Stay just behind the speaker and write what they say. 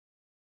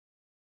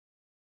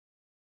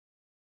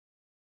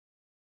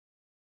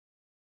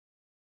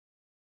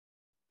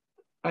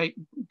Right.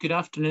 Good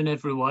afternoon,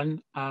 everyone.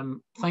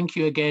 Thank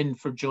you again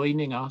for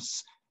joining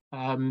us.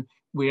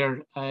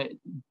 We're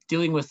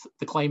dealing with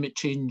the climate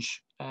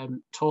change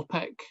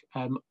topic,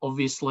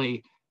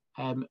 obviously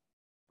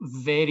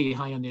very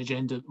high on the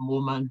agenda at the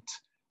moment,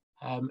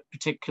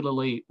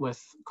 particularly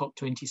with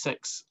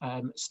COP26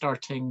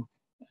 starting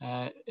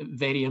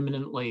very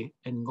imminently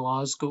in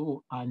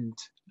Glasgow, and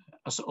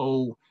us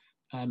all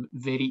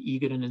very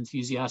eager and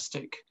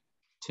enthusiastic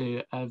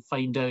to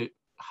find out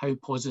how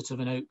positive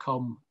an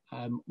outcome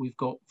we've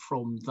got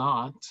from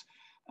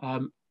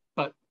that.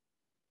 But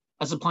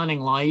as a Planning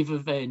Live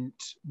event,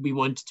 we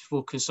wanted to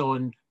focus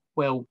on,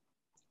 well,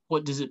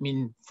 what does it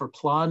mean for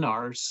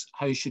planners?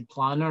 How should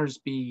planners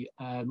be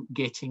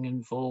getting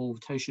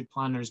involved? How should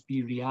planners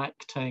be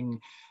reacting?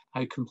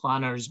 How can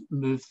planners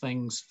move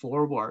things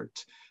forward?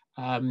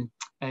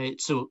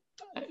 So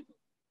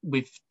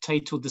we've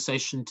titled the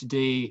session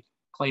today,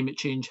 Climate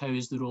Change, How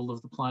is the Role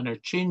of the Planner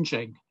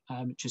Changing?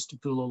 Just to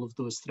pull all of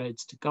those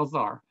threads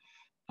together.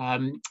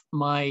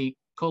 My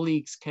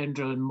colleagues,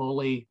 Kendra and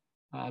Molly,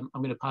 I'm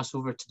going to pass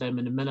over to them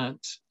in a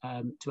minute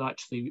to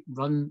actually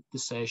run the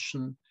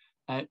session,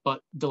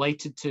 but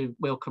delighted to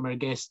welcome our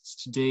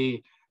guests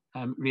today,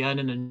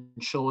 Rhiannon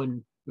and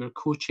Sean, who are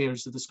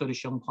co-chairs of the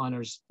Scottish Young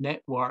Planners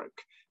Network.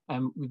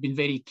 We've been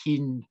very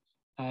keen.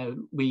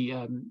 We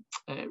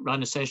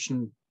ran a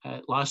session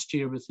last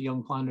year with the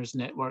Young Planners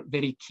Network,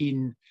 very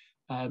keen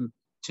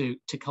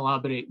to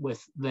collaborate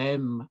with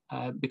them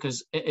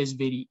because it is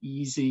very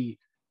easy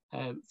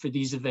for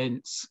these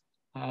events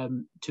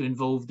to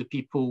involve the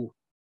people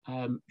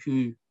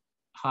who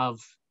have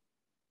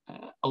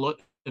a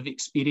lot of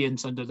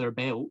experience under their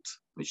belt,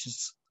 which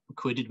is a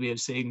coded way of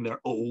saying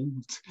they're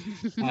old.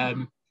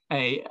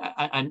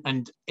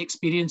 And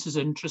experience is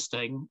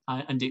interesting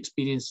and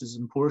experience is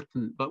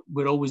important, but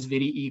we're always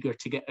very eager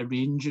to get a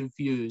range of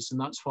views, and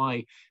that's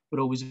why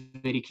we're always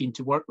very keen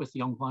to work with the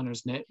Young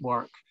Planners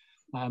Network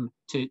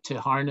to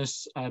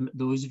harness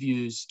those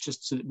views,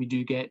 just so that we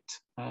do get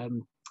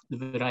the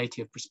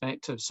variety of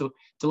perspectives. So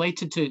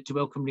delighted to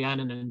welcome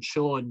Rhiannon and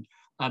Sean,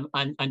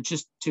 and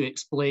just to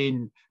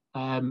explain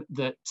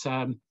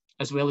that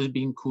as well as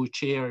being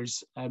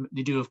co-chairs,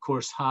 they do of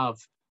course have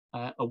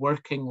a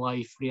working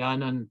life.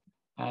 Rhiannon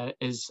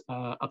is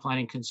a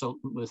planning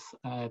consultant with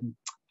a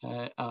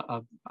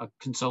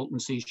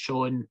consultancy.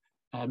 Sean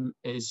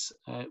is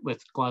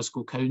with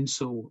Glasgow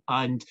Council,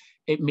 and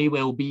it may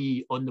well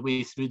be on the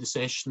way through the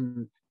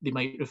session they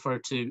might refer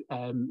to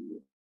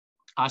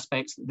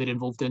aspects that they're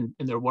involved in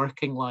their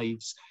working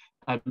lives,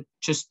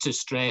 just to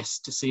stress,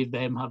 to save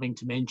them having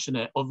to mention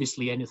it.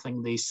 Obviously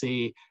anything they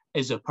say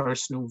is a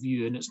personal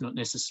view and it's not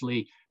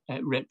necessarily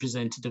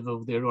representative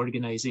of their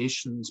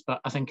organisations, but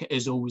I think it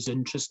is always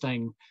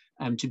interesting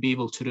to be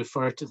able to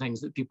refer to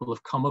things that people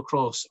have come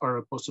across or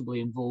are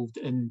possibly involved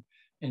in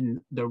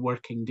their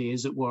working day,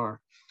 as it were.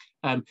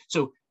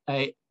 So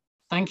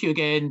thank you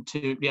again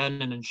to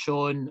Rhiannon and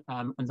Sean,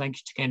 and thank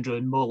you to Kendra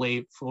and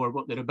Molly for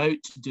what they're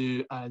about to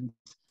do, and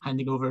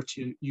handing over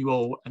to you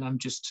all. And I'm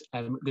just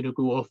going to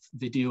go off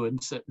video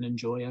and sit and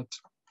enjoy it.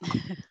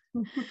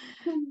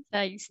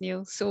 Thanks,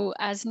 Neil. So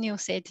as Neil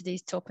said,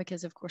 today's topic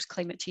is, of course,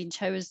 climate change.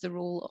 How is the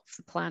role of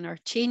the planner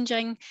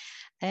changing?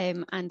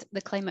 And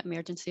the climate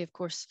emergency, of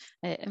course,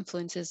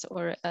 influences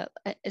or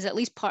is at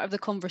least part of the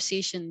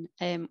conversation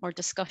or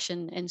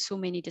discussion in so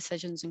many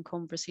decisions and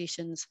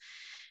conversations,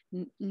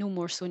 no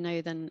more so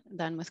now than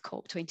with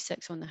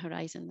COP26 on the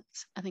horizon.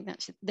 I think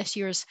that's this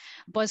year's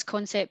buzz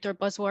concept or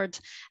buzzword.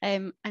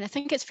 And I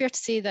think it's fair to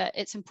say that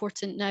it's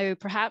important now,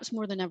 perhaps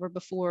more than ever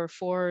before,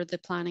 for the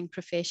planning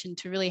profession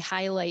to really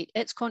highlight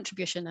its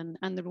contribution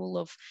and the role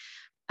of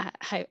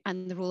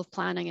the role of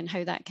planning, and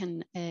how that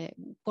can,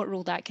 what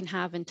role that can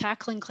have in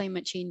tackling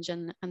climate change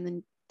and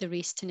the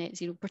race to net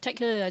zero,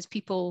 particularly as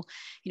people,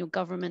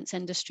 governments,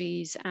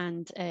 industries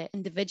and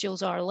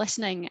individuals are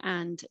listening,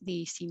 and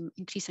they seem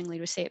increasingly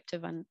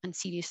receptive and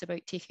serious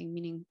about taking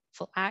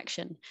meaningful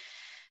action.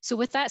 So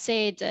with that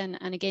said, and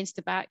against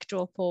the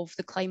backdrop of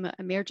the climate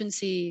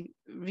emergency,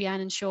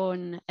 Rhiannon and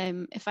Sean,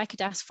 if I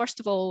could ask,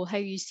 first of all, how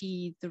you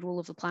see the role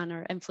of the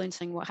planner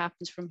influencing what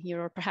happens from here,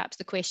 or perhaps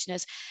the question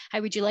is, how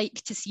would you like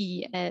to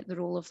see the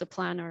role of the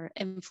planner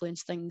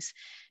influence things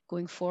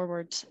going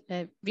forward?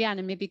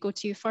 Rhiannon, maybe go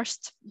to you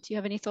first. Do you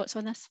have any thoughts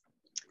on this?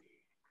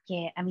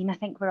 Yeah, I mean, I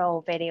think we're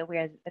all very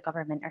aware that the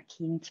government are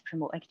keen to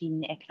promote a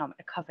green economic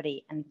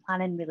recovery, and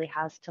planning really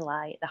has to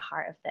lie at the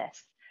heart of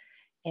this.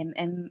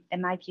 In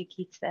my view,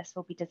 key to this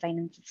will be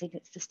designing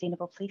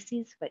sustainable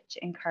places which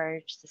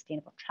encourage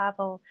sustainable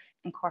travel,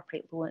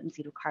 incorporate low and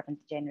zero carbon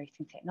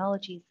generating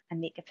technologies, and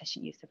make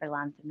efficient use of our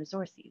land and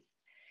resources.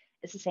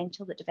 It's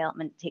essential that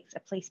development takes a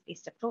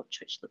place-based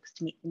approach which looks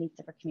to meet the needs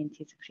of our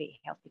communities and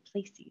create healthy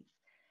places.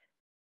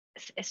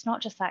 It's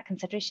not just that.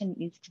 Consideration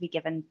needs to be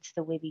given to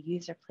the way we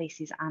use our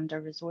places and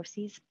our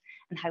resources,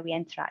 and how we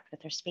interact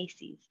with our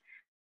spaces.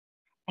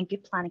 And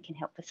good planning can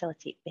help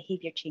facilitate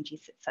behaviour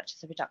changes such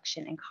as a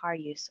reduction in car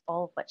use,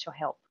 all of which will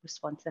help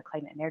respond to the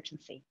climate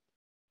emergency.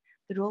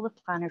 The role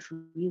of planners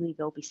really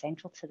will be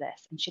central to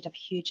this and should have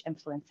huge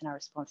influence in our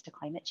response to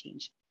climate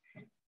change.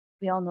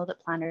 We all know that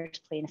planners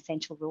play an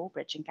essential role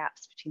bridging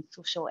gaps between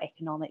social,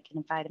 economic and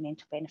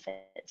environmental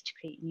benefits to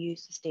create new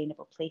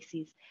sustainable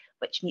places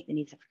which meet the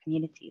needs of our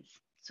communities.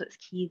 So it's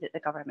key that the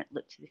government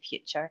look to the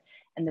future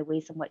and the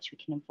ways in which we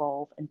can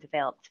evolve and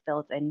develop to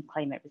build in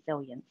climate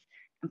resilience.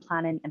 And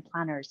planning and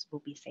planners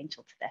will be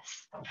essential to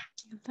this.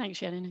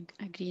 Thanks, Rhiannon.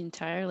 I agree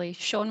entirely.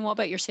 Sean, what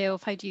about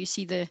yourself? How do you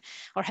see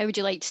how would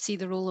you like to see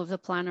the role of the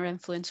planner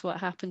influence what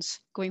happens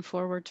going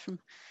forward from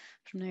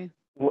now?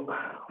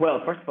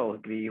 Well, first of all, I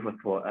agree with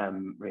what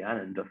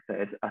Rhiannon just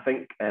said. I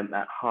think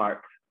at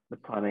heart, the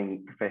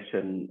planning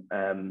profession,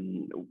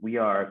 we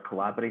are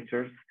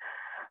collaborators.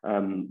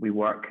 We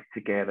work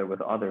together with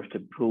others to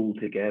pull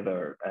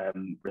together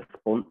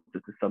responses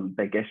to some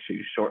big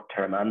issues,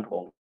 short-term and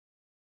long-term.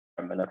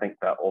 And I think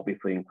that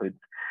obviously includes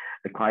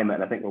the climate,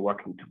 and I think we're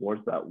working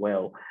towards that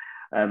well.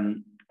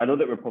 I know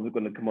that we're probably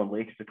going to come on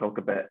later to talk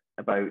a bit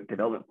about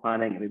development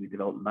planning and maybe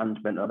development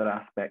management and other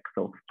aspects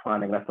of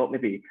planning. And I thought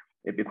maybe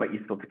it'd be quite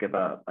useful to give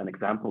an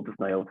example just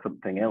now of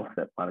something else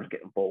that planners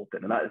get involved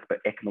in, and that is about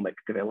economic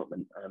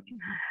development.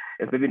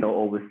 It's maybe not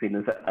always seen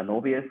as an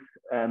obvious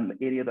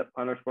area that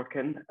planners work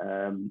in,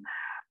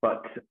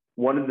 but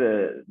one of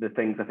the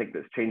things I think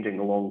that's changing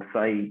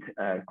alongside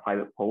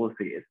climate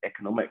policy is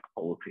economic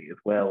policy as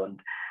well. And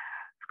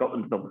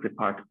Scotland is obviously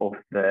part of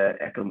the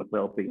Economic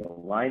Wellbeing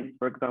Alliance,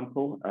 for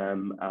example,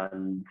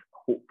 and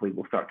hopefully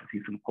we'll start to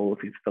see some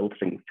policies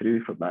filtering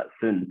through from that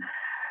soon.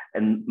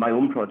 In my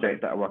own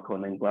project that I work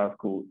on in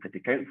Glasgow City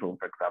Council,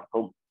 for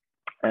example,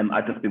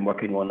 I've just been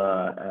working on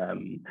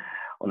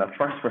a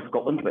first for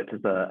Scotland, which is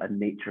a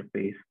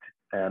nature-based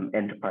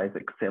enterprise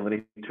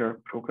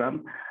accelerator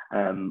programme.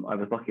 I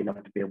was lucky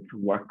enough to be able to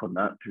work on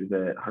that through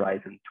the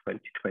Horizon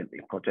 2020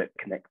 project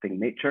Connecting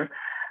Nature.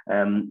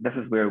 This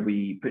is where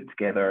we put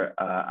together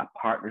a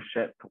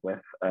partnership with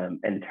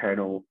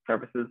internal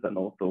services and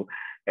also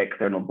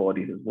external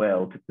bodies as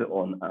well to put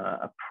on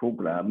a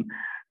programme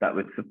that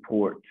would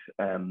support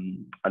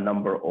a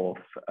number of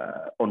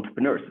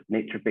entrepreneurs,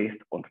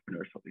 nature-based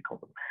entrepreneurs, what we call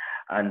them.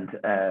 And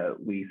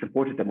we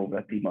supported them over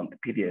a 3-month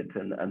period,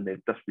 and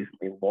they've just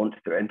recently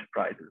launched their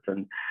enterprises.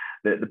 And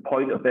the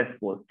point of this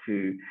was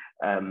to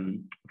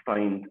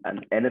find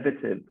an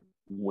innovative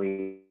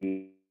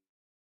way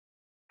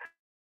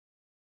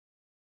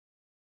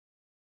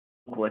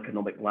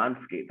economic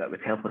landscape that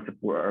would help us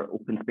support our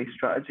open space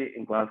strategy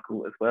in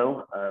Glasgow as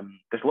well.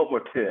 There's a lot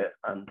more to it,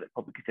 and it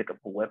probably could take up a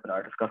whole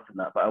webinar discussing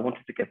that, but I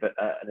wanted to give it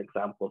an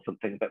example of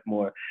something a bit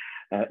more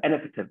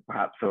innovative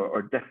perhaps,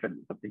 or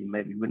different, something you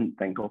maybe wouldn't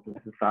think of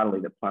necessarily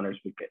that planners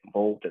would get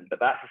involved in. But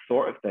that's the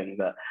sort of thing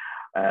that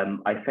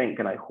I think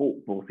and I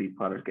hope we'll see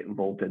planners get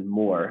involved in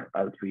more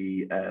as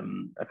we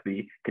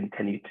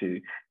continue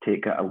to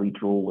take a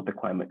lead role with the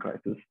climate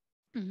crisis.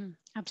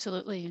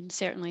 Absolutely, and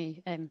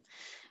certainly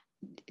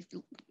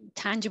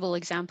tangible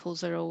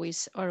examples are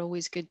always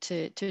good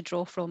to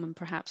draw from, and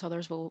perhaps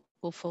others will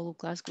follow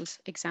Glasgow's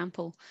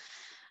example.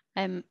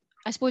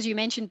 I suppose you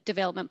mentioned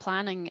development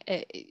planning.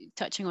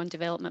 Touching on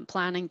development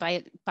planning,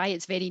 by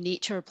its very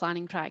nature,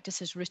 planning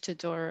practice is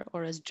rooted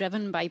or is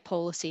driven by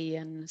policy,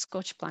 and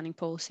Scottish planning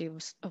policy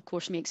of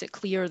course makes it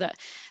clear that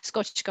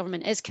Scottish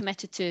Government is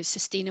committed to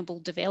sustainable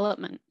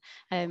development.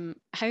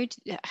 How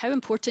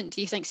important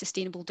do you think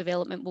sustainable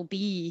development will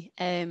be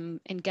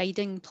in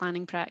guiding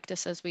planning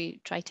practice as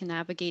we try to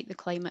navigate the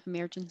climate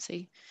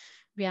emergency?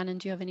 Rhiannon,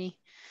 do you have any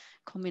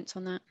comments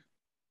on that?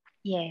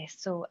 Yeah,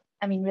 so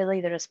I mean, really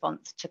the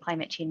response to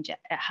climate change, it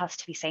has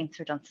to be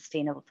centred on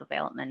sustainable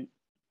development.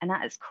 And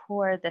at its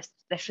core, this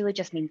really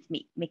just means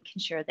making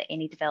sure that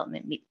any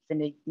development meets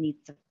the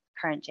needs of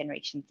current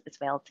generations as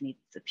well as the needs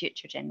of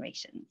future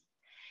generations.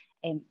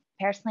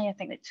 Personally, I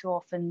think that too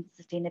often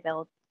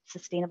sustainable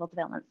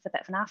development is a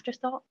bit of an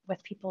afterthought,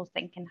 with people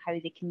thinking how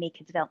they can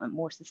make a development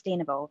more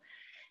sustainable.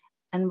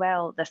 And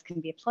while this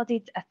can be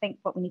applauded, I think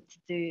what we need to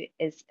do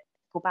is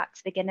go back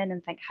to the beginning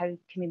and think, how can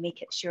we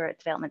make it sure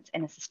development's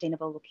in a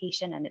sustainable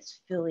location and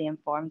it's fully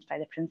informed by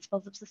the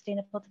principles of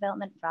sustainable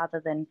development rather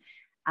than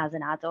as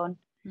an add-on.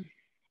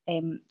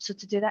 So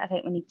to do that, I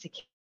think we need to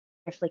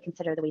carefully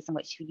consider the ways in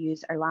which we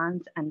use our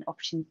land and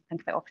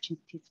think about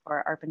opportunities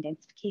for urban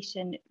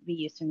densification,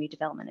 reuse and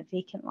redevelopment of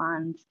vacant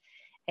land,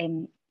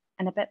 and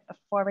a bit of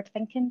forward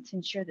thinking to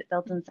ensure that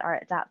buildings are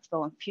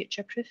adaptable and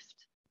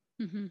future-proofed.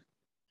 Do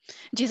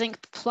you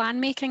think plan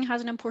making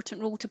has an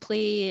important role to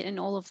play in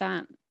all of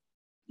that?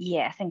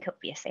 Yeah, I think it'll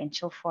be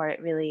essential for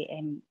it really.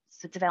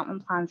 So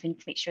development plans, we need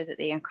to make sure that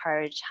they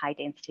encourage high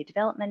density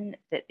development,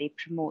 that they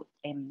promote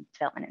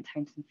development in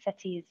towns and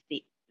cities,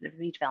 the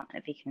redevelopment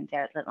of vacant and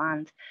derelict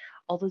land.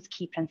 All those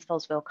key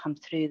principles will come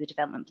through the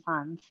development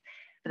plans,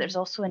 but there's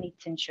also a need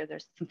to ensure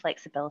there's some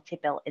flexibility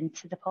built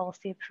into the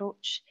policy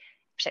approach,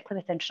 particularly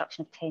with the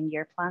introduction of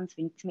 10-year plans.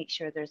 We need to make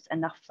sure there's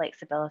enough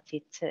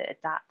flexibility to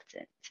adapt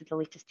to the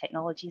latest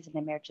technologies and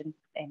emerging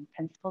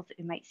principles that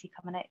we might see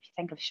coming out. If you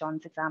think of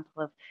Sean's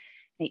example of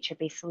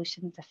nature-based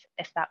solutions,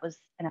 if that was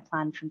in a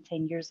plan from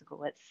 10 years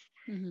ago,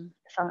 I'm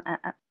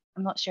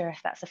not sure if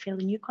that's a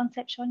fairly new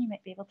concept, Sean. You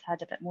might be able to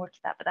add a bit more to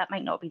that, but that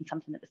might not have been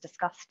something that was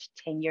discussed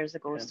 10 years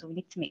ago. So we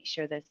need to make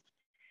sure there's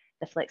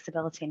the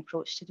flexibility and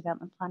approach to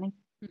development planning.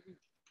 Mm-hmm.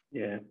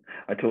 Yeah,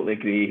 I totally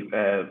agree,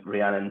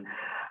 Rhiannon.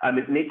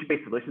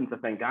 Nature-based solutions, I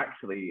think,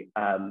 actually,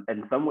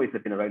 in some ways,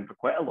 have been around for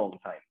quite a long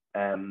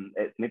time.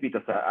 It's maybe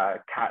just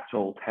a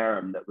catch-all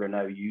term that we're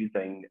now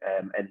using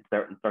in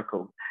certain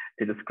circles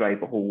to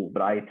describe a whole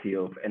variety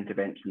of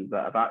interventions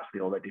that have actually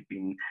already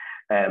been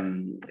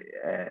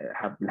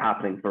have been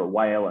happening for a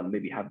while, and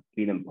maybe have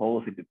been in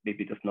policy, but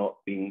maybe just not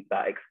being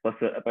that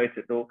explicit about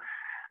it, though.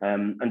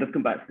 And just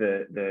come back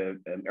to the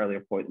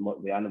earlier point and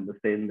what Rhiannon was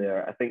saying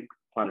there, I think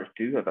planners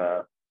do have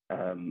a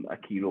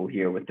key role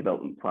here with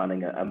development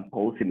planning and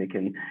policy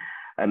making.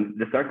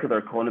 The circular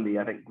economy,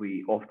 I think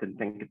we often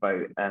think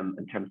about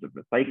in terms of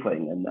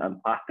recycling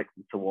and plastics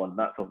and so on.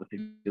 That's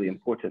obviously really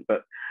important.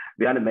 But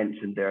Rhiannon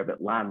mentioned there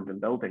about land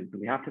and buildings,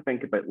 and we have to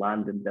think about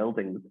land and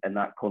buildings in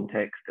that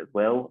context as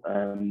well.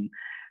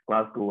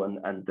 Glasgow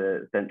and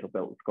the central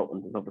belt of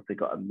Scotland has obviously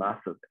got a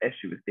massive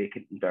issue with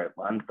vacant and dirt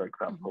land, for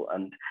example,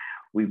 and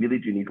we really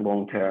do need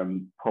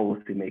long-term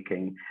policy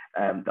making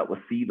that will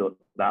see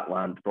that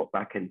land brought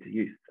back into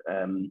use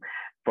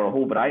for a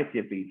whole variety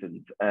of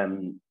reasons,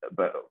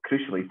 but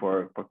crucially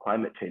for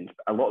climate change.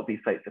 A lot of these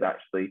sites are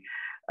actually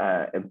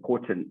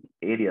important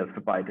areas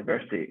for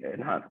biodiversity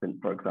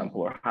enhancement, for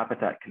example, or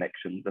habitat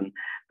connections, and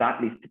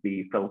that needs to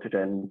be filtered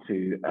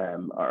into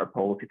our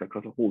policies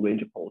across a whole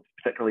range of policies,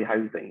 particularly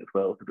housing as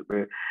well, so that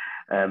we're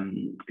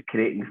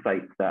creating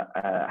sites that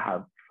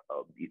have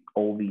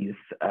all these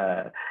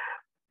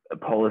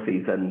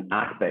policies and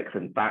aspects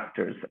and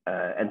factors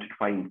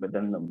intertwined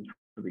within them,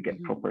 so we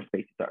get proper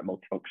spaces that are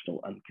multifunctional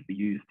and can be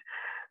used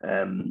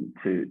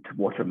to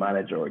water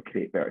manage or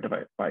create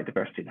better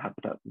biodiversity and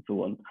habitats and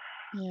so on.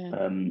 Yeah.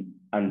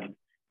 And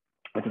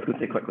I'm just going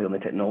to say quickly on the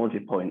technology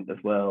point as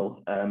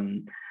well.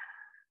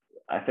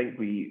 I think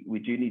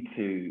we do need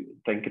to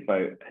think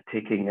about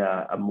taking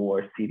a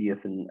more serious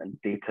and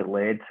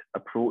data-led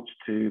approach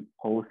to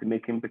policy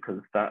making,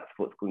 because that's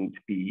what's going to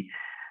be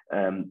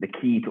the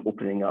key to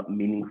opening up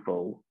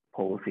meaningful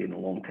policy in the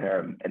long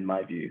term, in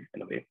my view,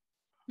 in a way.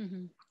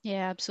 Mm-hmm.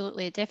 Yeah,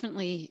 absolutely. It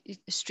definitely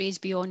strays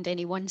beyond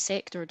any one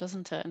sector,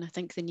 doesn't it? And I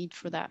think the need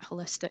for that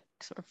holistic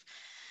sort of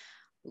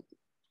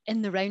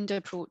in the round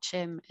approach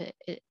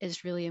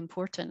is really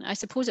important. I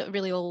suppose it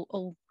really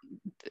all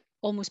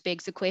almost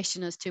begs the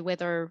question as to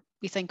whether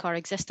we think our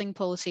existing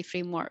policy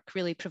framework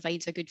really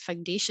provides a good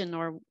foundation,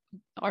 or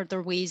are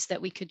there ways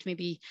that we could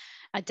maybe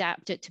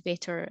adapt it to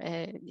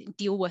better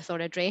deal with or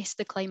address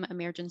the climate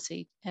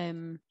emergency?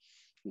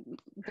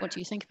 What do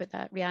you think about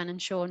that, Rhiannon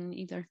and Sean,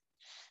 either?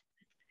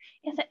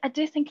 Yes, I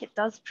do think it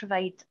does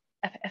provide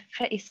a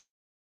pretty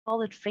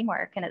solid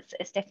framework, and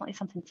it's definitely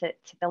something to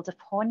build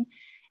upon.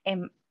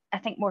 I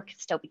think more could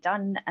still be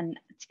done, and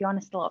to be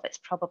honest, a lot of it's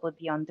probably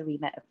beyond the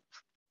remit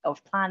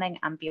of planning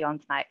and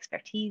beyond my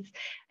expertise,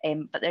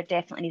 but there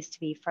definitely needs to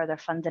be further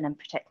funding, in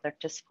particular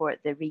to support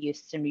the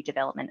reuse and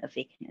redevelopment of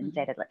vacant and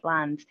derelict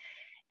land,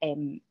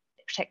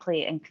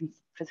 particularly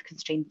for the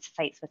constrained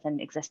sites within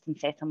existing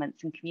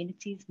settlements and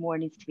communities. More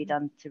needs to be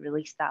done to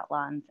release that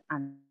land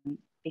and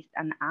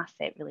an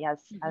asset, really, as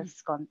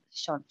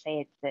Sean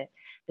said, the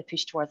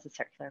push towards the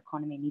circular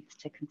economy needs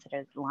to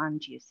consider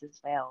land use as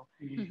well.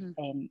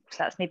 So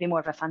that's maybe more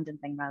of a funding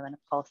thing rather than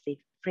a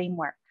policy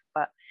framework,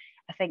 but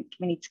I think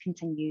we need to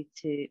continue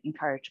to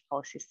encourage a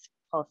policy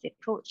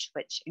approach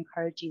which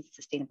encourages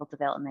sustainable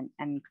development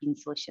and green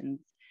solutions.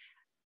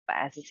 But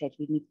as I said,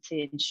 we need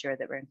to ensure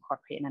that we're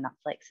incorporating enough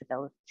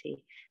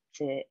flexibility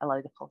to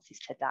allow the policies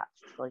to adapt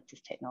to the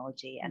latest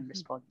technology and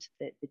respond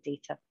to the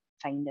data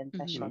findings,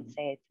 as Sean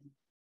said.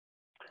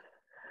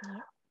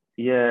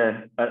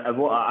 Yeah,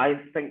 what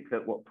I think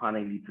that what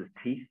planning needs is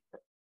teeth.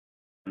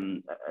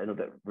 I know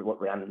that what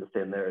Rhiannon was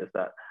saying there is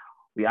that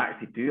we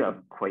actually do have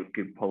quite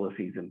good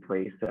policies in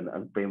place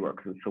and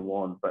frameworks and so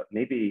on, but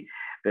maybe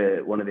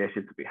one of the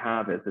issues that we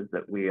have is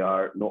that we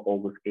are not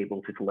always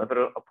able to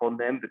deliver upon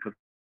them, because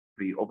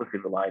we obviously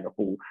rely on a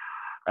whole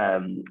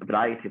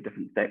variety of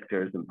different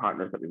sectors and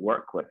partners that we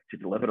work with to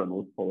deliver on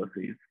those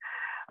policies.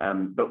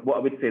 But what I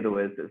would say, though,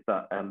 is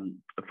that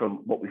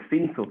from what we've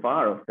seen so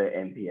far of the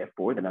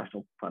NPF4, the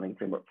National Planning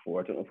Framework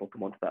 4, I don't know if we'll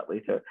come on to that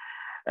later,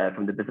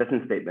 from the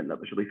position statement that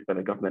was released by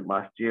the government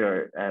last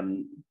year,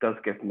 does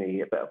give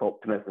me a bit of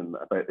optimism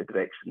about the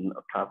direction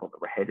of travel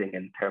that we're heading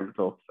in terms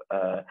of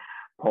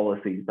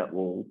policies that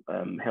will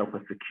help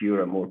us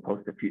secure a more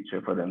positive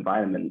future for the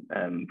environment,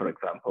 for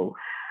example.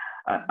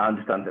 I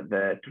understand that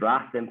the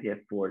draft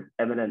NPF4 is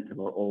imminent, and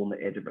we're all on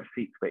the edge of our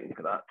seats waiting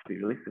for that to be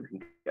released so we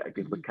can get a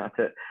good look at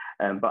it.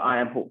 But I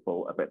am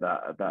hopeful about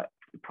that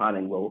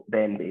planning will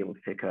then be able to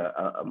take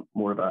a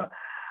more of a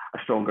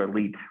stronger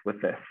lead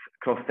with this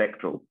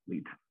cross-sectoral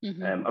lead.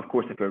 Of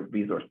course, if we're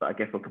resourced, but I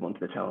guess we'll come on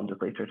to the challenges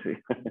later too.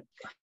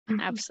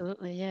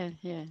 Absolutely,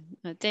 yeah.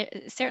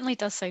 It certainly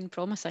does sound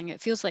promising.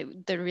 It feels like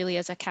there really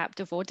is a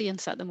captive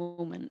audience at the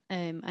moment,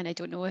 and I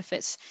don't know if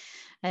it's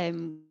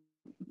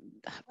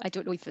I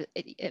don't know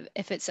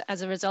if it's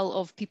as a result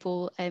of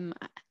people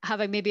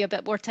having maybe a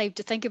bit more time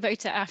to think about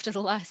it after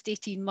the last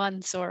 18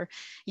 months, or,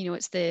 you know,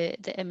 it's the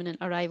imminent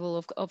arrival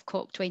of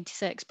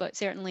COP26, but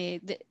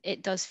certainly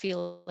it does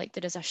feel like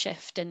there is a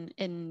shift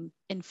in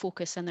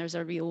focus, and there's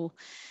a real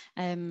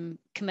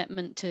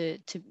commitment to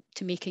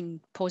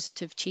making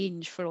positive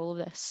change for all of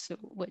this,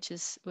 which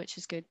is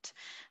good.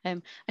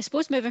 I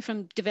suppose moving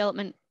from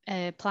development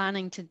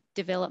planning to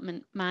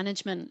development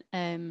management,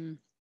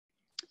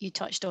 you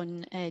touched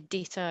on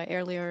data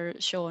earlier,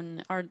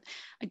 Sean.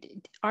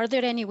 Are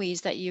there any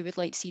ways that you would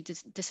like to see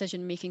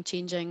decision making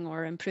changing,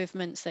 or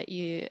improvements that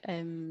you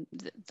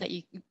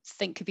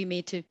think could be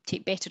made to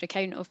take better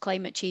account of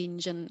climate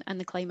change and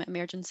the climate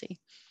emergency?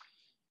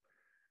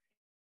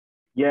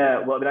 Yeah,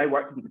 well, I mean, I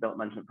worked in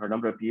development management for a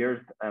number of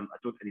years. I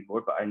don't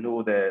anymore, but I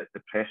know the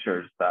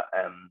pressures that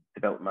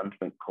development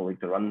management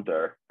colleagues are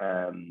under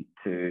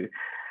to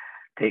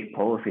take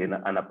policy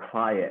and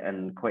apply it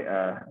in quite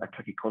a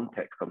tricky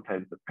context.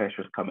 Sometimes the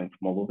pressures coming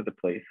from all over the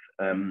place.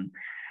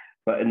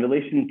 But in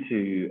relation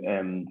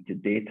to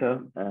data,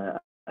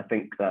 I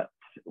think that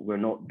we're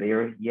not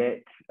there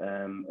yet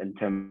in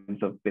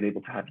terms of being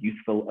able to have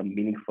useful and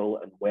meaningful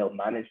and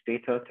well-managed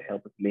data to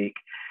help us make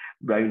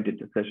rounded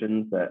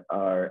decisions that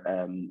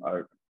are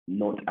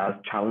not as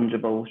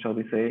challengeable, shall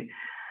we say.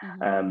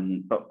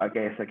 But I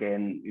guess,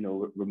 again, you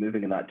know, we're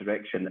moving in that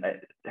direction.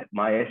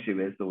 My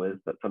issue is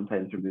that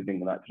sometimes we're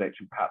moving in that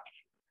direction perhaps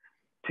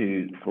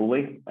too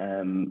slowly,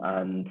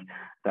 and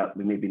that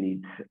we maybe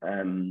need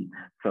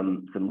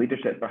some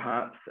leadership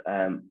perhaps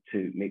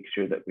to make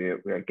sure that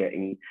we're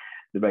getting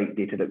the right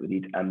data that we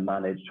need and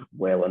managed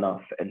well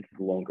enough into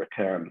the longer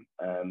term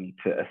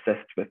to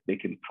assist with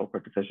making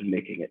proper decision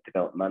making at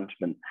development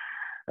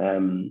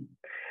management.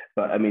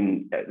 But I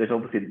mean, there's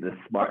obviously the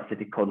smart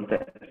city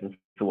concept and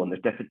so on.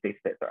 There's different data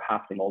sets that are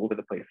happening all over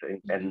the place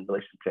in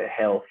relation to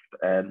health,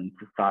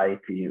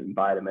 society,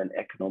 environment,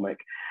 economic.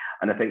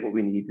 And I think what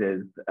we need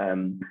is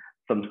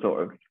some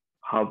sort of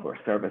hub or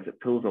service that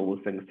pulls all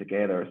those things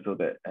together so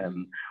that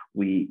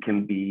we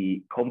can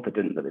be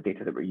confident that the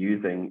data that we're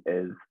using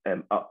is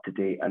up to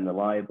date and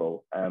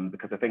reliable.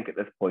 Because I think at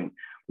this point,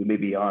 we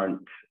maybe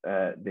aren't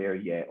there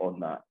yet on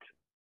that,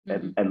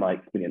 in my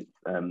experience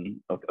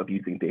of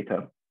using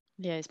data.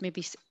 Yeah, it's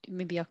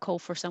maybe a call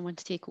for someone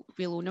to take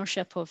real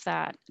ownership of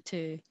that,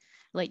 to,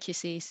 like you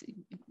say,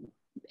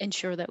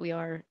 ensure that we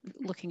are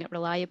looking at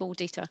reliable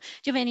data. Do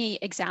you have any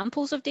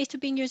examples of data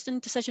being used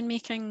in decision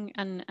making,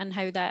 and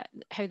how that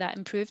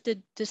improved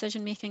the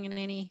decision making in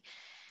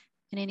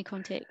any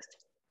context?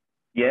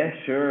 Yeah,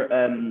 sure.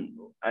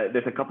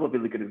 There's a couple of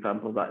really good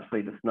examples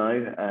actually just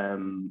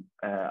now.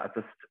 I've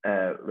just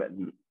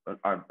written,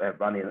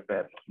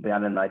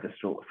 Rhiannon and I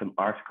just wrote some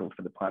articles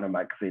for the Planner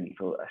magazine,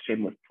 so a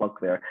shameless plug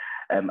there.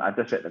 I've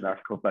just written an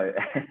article about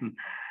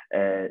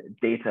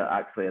data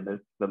actually, and there's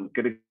some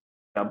good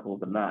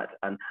examples in that.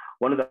 And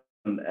one of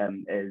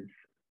them is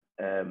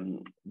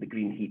the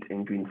Green Heat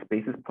and Green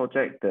Spaces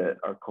project that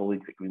our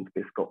colleagues at Green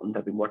Space Scotland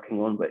have been working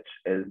on, which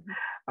is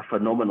a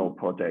phenomenal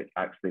project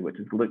actually, which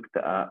has looked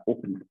at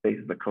open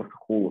spaces across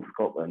the whole of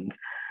Scotland,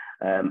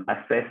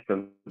 assessed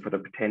them for the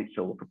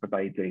potential for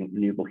providing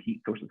renewable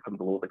heat sources from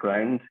below the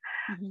ground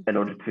in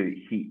order to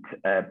heat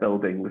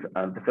buildings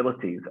and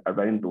facilities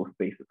around those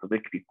spaces. So they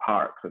could be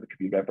parks, or they could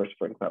be rivers,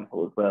 for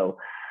example, as well.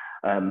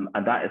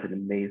 And that is an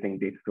amazing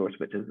data source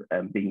which is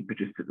being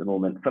produced at the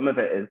moment. Some of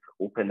it is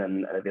open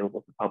and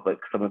available to the public,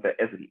 some of it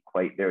isn't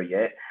quite there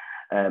yet.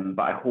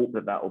 But I hope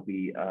that will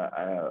be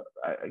a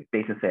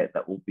data set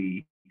that will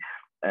be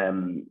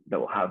that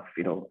will have,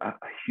 you know, a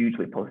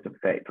hugely positive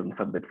effect on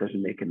some of the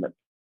decision making that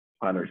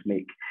planners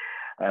make.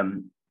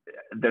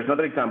 There's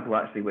another example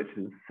actually, which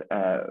is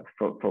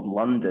from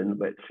London,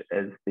 which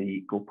is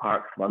the Go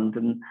Parks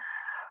London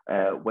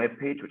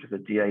webpage, which is a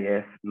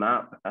GIS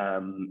map.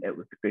 It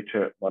was the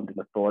Greater London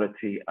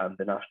Authority and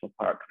the National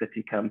Park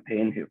City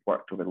campaign who've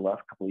worked over the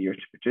last couple of years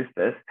to produce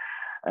this.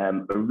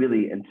 A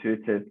really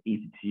intuitive,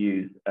 easy to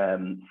use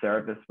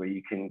service where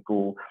you can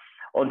go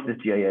onto the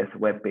GIS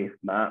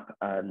web-based map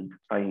and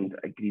find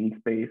a green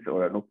space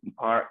or an open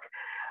park,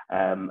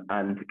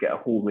 and get a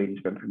whole range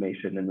of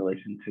information in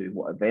relation to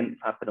what events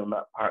happen on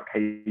that park, how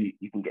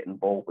you can get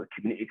involved with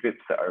community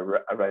groups that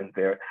are around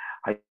there,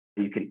 how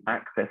you can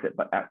access it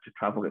by active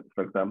travel groups,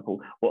 for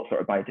example, what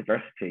sort of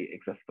biodiversity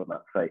exists on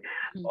that site.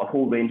 A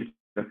whole range of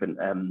different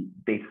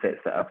data sets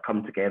that have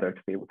come together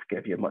to be able to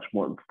give you a much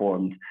more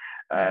informed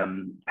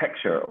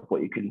picture of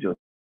what you can do on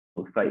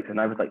those sites. And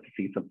I would like to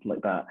see something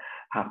like that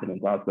happen in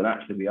Glasgow. And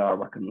actually, we are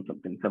working on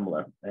something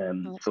similar.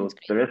 So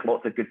there is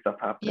lots of good stuff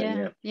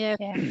happening. Yeah.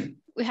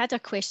 We had a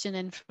question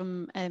in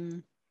from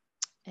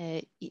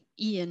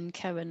Ian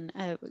Cowan,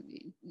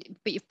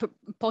 but you've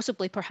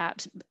possibly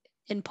perhaps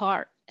in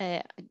part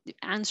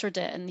answered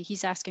it, and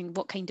he's asking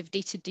what kind of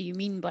data do you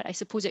mean? But I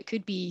suppose it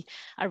could be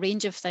a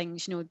range of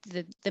things, you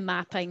know, the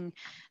mapping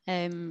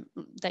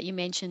that you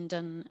mentioned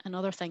and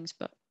other things,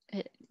 but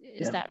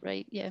is that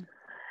right?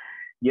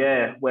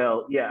 Yeah,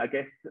 well, I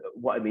guess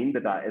what I mean by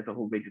that is a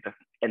whole range of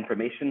different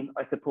information,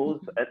 I suppose.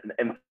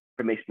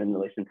 information in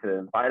relation to the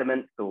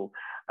environment. So,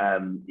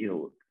 you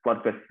know,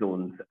 flood risk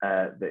zones,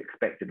 the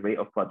expected rate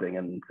of flooding,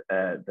 and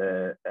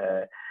the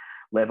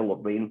level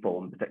of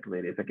rainfall in particular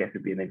areas, I guess,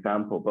 would be an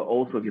example. But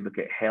also, if you look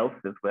at health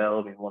as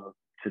well, we want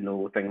to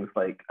know things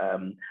like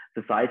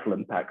societal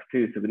impacts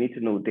too. So we need to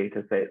know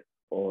data sets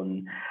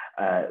on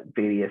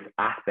various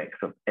aspects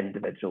of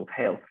individual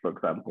health, for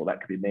example.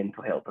 That could be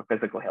mental health or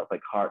physical health,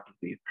 like heart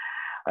disease.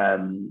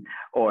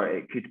 Or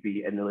it could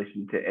be in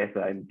relation to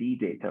SIMD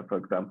data, for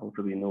example,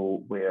 so we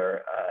know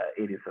where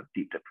areas of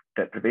deep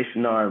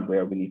deprivation are and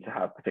where we need to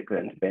have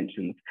particular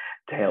interventions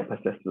to help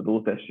assist with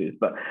those issues.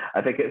 But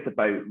I think it's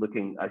about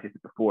looking, as you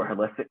said before,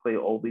 holistically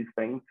at all these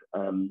things.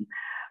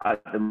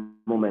 At the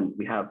moment,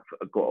 we have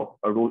got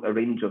a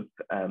range of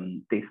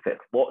data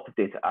sets, lots of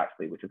data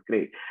actually, which is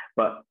great,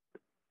 but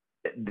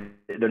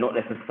they're not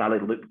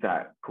necessarily looked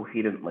at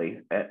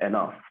coherently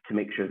enough to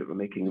make sure that we're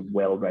making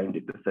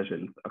well-rounded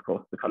decisions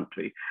across the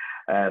country.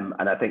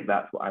 And I think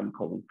that's what I'm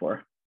calling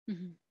for.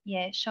 Mm-hmm.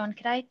 Yeah, Sean,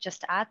 could I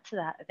just add to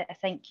that? That I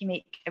think you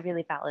make a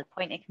really valid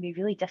point. It can be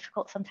really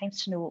difficult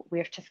sometimes to know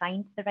where to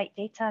find the right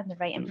data and the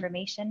right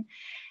information.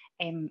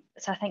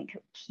 So I think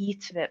key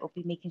to it will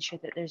be making sure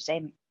that there's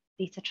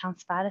data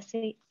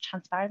transparency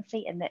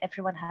and that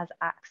everyone has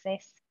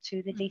access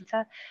to the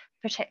data,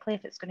 particularly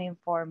if it's going to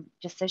inform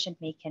decision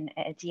making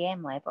at a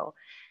DM level.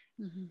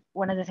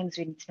 One of the things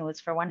we need to know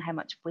is, for one, how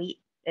much weight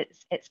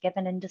it's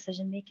given in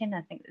decision making.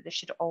 I think that there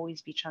should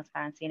always be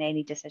transparency in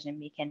any decision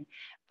making,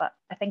 but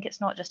I think it's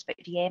not just about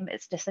DM,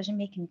 it's decision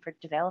making for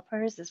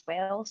developers as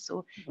well.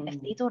 So if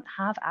they don't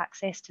have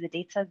access to the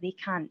data, they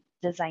can't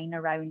design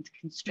around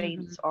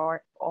constraints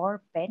or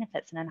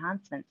benefits and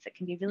enhancements. It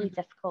can be really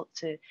difficult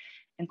to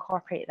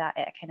incorporate that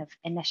at a kind of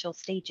initial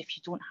stage if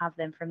you don't have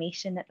the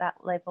information at that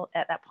level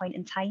at that point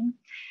in time.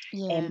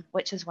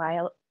 Which is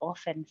why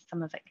often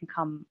some of it can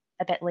come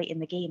a bit late in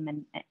the game,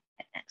 and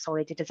it's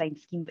already a design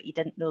scheme, but you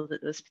didn't know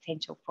that there was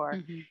potential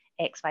for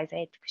X, Y,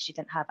 Z because you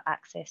didn't have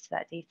access to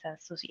that data.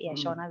 So yeah,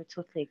 Sean, I would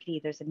totally agree.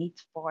 There's a need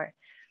for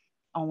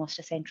almost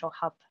a central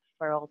hub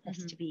for all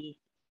this to be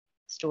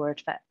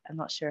stored, but I'm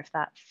not sure if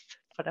that's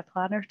for a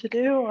planner to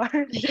do, or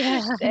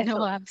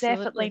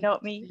definitely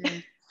not me.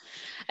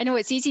 I know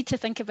it's easy to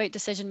think about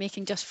decision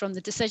making just from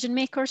the decision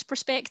maker's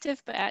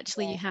perspective, but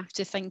actually you have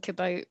to think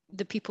about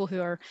the people who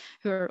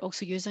are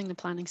also using the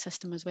planning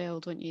system as well,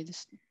 don't you?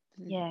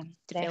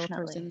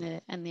 Developers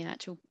and the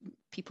actual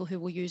people who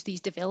will use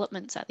these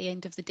developments at the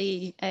end of the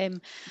day. I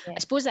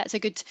suppose that's a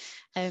good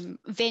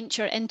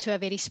venture into a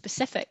very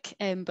specific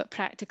but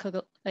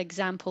practical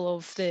example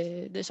of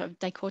the sort of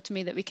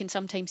dichotomy that we can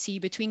sometimes see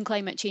between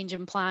climate change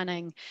and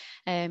planning,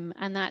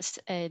 and that's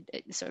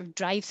sort of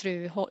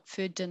drive-through hot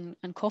food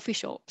and coffee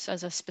shops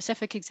as a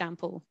specific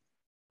example.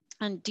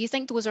 And do you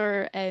think those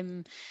are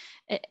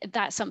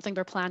that's something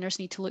where planners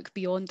need to look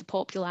beyond the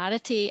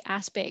popularity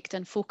aspect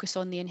and focus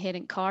on the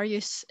inherent car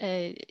use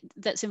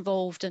that's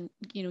involved? And,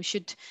 you know,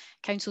 should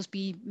councils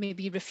be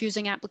maybe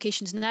refusing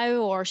applications now,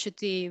 or should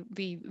they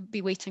be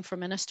waiting for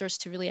ministers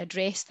to really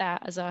address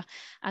that as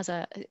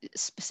a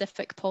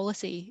specific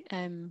policy?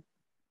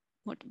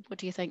 What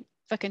do you think?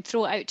 If I can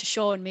throw it out to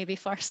Sean maybe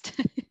first.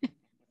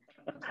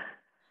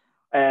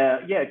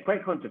 Yeah,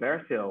 quite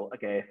controversial, I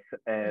guess.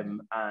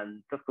 And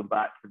just go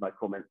back to my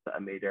comments that I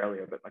made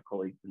earlier about my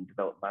colleagues in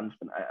development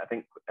management, I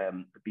think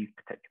these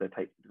particular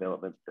types of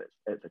developments,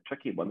 it's a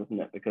tricky one, isn't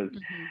it? Because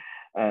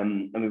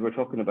and we were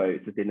talking about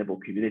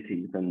sustainable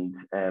communities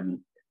and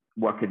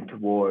working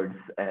towards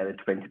the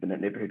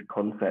 20-minute neighbourhood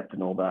concept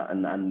and all that,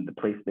 and the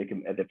place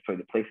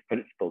the place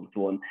principle and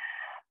so on.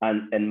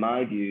 And in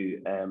my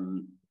view,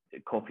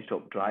 coffee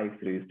shop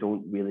drive-throughs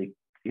don't really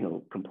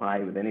comply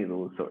with any of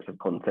those sorts of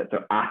concepts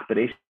or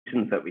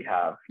aspirations that we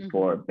have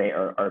for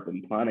better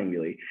urban planning,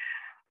 really,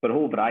 for a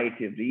whole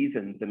variety of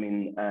reasons. I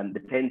mean, they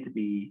tend to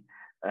be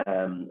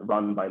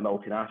run by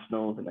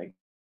multinationals,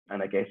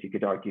 and I guess you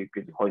could argue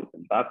good points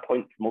and bad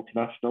points for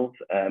multinationals.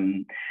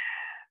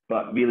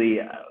 But really,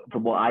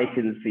 from what I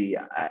can see,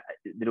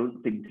 they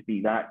don't seem to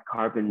be that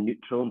carbon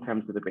neutral in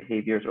terms of their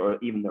behaviours or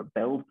even their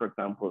build, for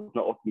example. It's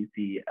not often you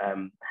see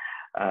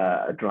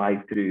a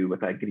drive-through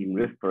with a green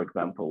roof, for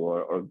example,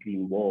 or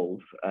green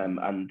walls.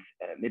 And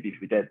maybe if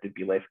we did, they'd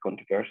be less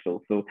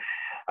controversial. So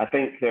I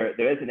think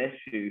there is an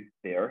issue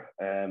there,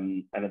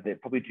 and they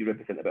probably do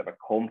represent a bit of a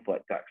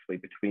conflict, actually,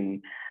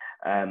 between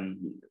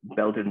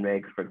building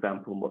regs, for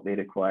example, and what they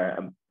require,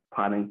 and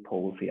planning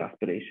policy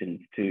aspirations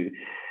too.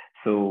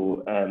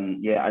 So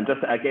yeah, and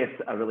just I guess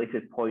a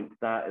related point to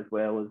that as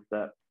well is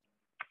that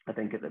I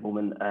think at the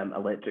moment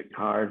electric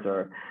cars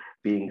are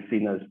being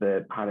seen as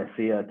the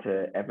panacea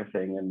to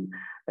everything, and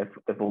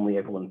if only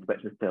everyone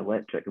switches to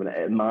electric. I mean,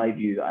 in my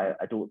view, I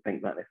don't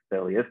think that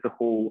necessarily is the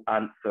whole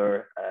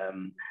answer.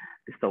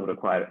 They still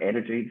require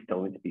energy, they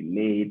still need to be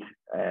made,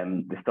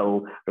 they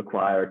still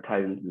require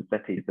towns and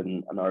cities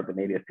and urban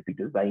areas to be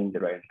designed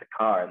around the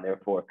car, and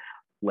therefore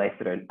less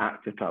around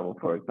active travel,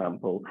 for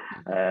example.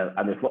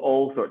 And there's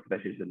all sorts of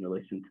issues in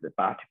relation to the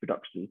battery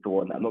production and so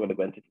on. I'm not going to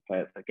go into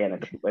details again, a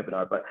different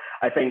webinar, but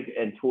I think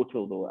in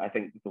total, though, I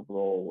think this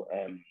overall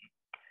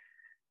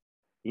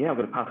yeah, I'm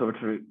going to pass over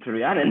to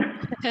Rhiannon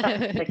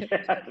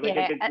to make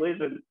a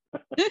conclusion.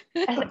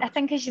 I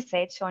think, as you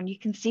said, Sean, you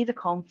can see the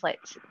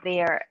conflict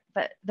there,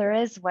 but there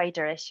is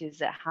wider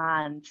issues at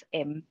hand.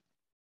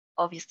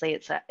 Obviously,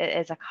 it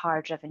is a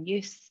car-driven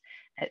use.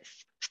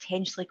 It's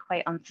potentially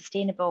quite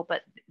unsustainable,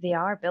 but they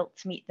are built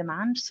to meet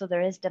demand, so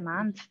there is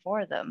demand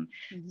for them.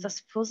 So I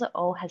suppose it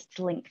all has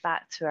to link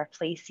back to our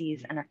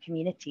places and our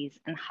communities,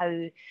 and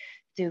how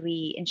do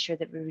we ensure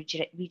that we're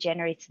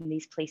regenerating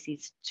these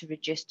places to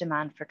reduce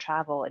demand for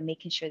travel, and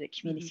making sure that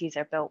communities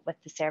are built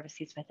with the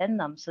services within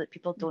them, so that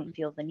people don't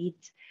feel the need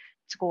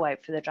to go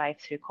out for the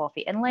drive-through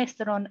coffee unless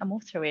they're on a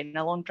motorway and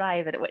a long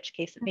drive, in which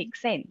case it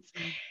makes sense.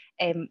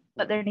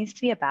 But there needs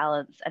to be a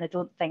balance, and I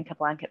don't think a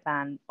blanket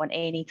ban on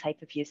any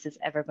type of use is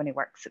ever going to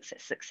work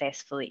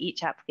successfully.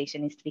 Each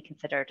application needs to be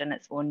considered in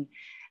its own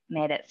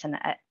merits, and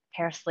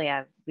personally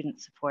I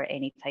wouldn't support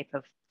any type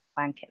of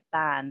blanket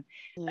ban.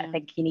 But I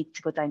think you need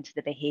to go down to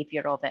the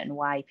behaviour of it and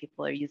why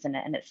people are using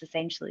it, and it's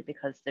essentially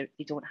because they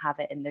don't have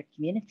it in their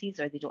communities,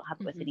 or they don't have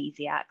it with an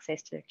easy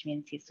access to their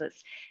communities. So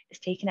it's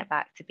taking it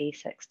back to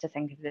basics to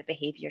think of the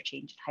behaviour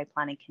change and how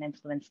planning can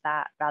influence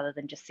that, rather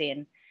than just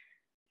saying,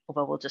 oh,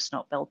 well, we'll just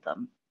not build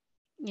them.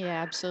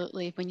 Yeah,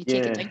 absolutely. When you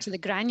take it down to the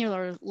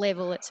granular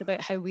level, it's about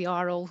how we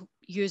are all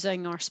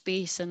using our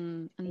space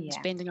and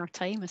spending our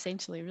time,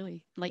 essentially,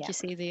 really. Like you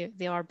say,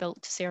 they are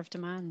built to serve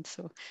demand.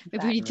 So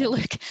maybe we need to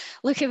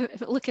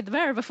look at the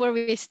mirror before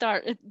we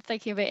start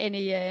thinking about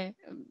any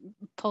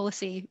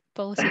policy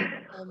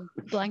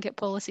blanket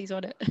policies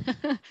on it.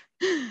 I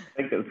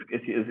think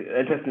it's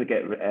interesting to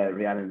get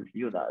Rhiannon's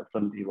view of that as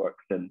somebody who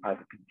works in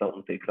private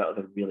consultancy, because that was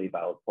a really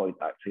valid point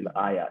actually that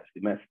I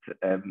actually missed.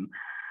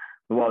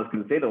 But what I was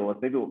going to say though was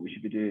maybe what we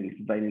should be doing is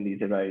designing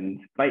these around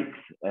bikes,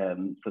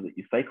 so that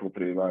you cycle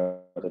through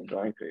rather than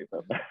drive through.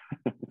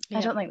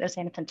 I don't think there's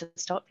anything to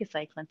stop you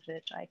cycling through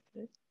the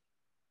drive-through.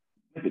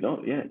 Maybe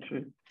not. Yeah,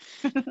 true.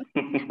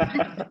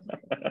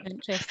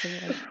 Interesting.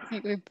 I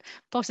think we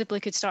possibly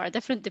could start a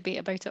different debate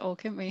about it all,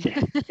 couldn't we?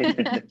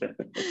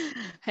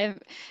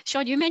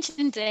 Sean, you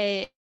mentioned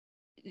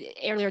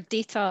earlier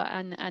data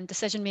and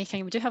decision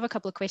making. We do have a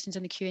couple of questions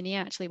in the Q&A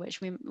actually, which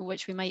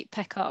we might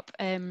pick up.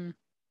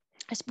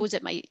 I suppose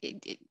it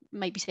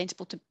might be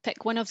sensible to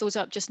pick one of those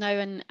up just now,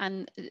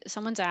 and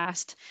someone's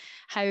asked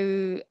how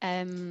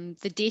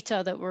the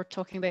data that we're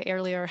talking about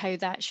earlier, how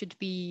that should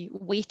be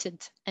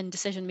weighted in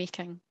decision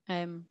making,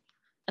 and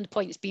the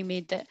point is being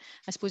made that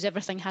I suppose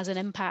everything has an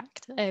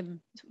impact.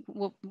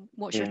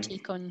 What's your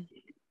take on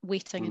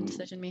weighting in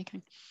decision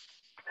making?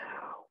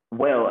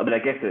 Well, I mean, I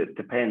guess it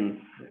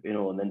depends,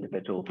 on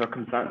individual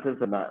circumstances,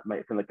 and that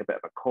might sound like a bit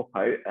of a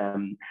cop-out.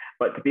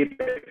 But to be a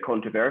bit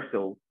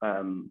controversial,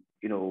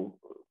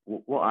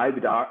 what I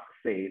would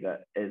say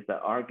is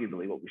that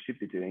arguably what we should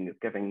be doing is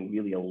giving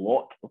really a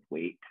lot of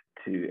weight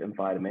to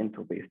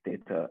environmental-based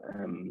data.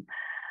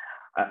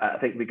 I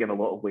think we give a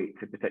lot of weight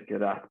to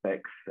particular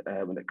aspects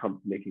when it comes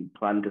to making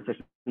plan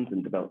decisions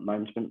and development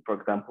management. For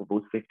example,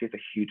 road safety is a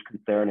huge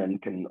concern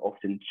and can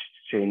often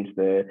change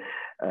the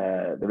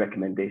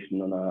recommendation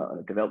on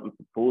a development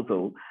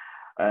proposal.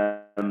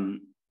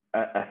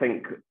 I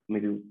think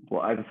maybe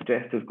what I would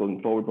suggest is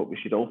going forward, what we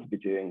should also be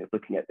doing is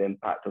looking at the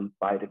impact on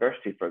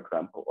biodiversity, for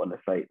example, on the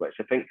site, which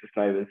I think just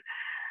now is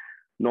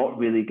not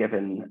really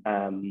given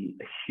a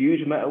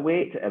huge amount of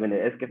weight. I mean,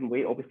 it is given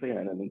weight, obviously,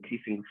 and an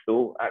increasing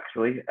so,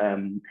 actually.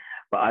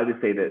 But I would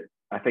say that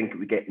I think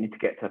we need to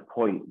get to a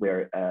point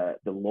where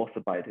the loss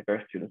of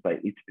biodiversity on the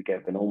site needs to be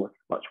given almost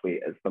as much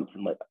weight as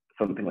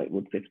something like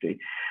road safety.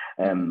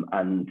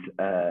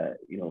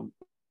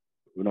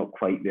 We're not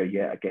quite there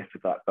yet, I guess,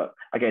 with that. But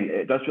again,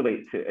 it does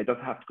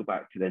have to go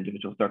back to the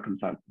individual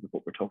circumstances of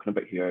what we're talking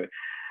about here.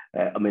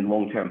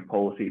 Long-term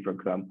policy, for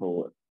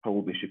example,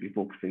 probably should be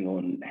focusing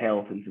on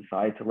health and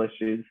societal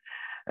issues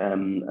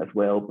as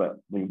well.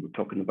 But when we're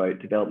talking about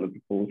development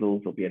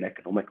proposals, there'll be an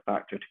economic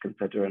factor to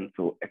consider, and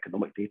so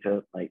economic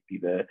data might be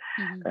the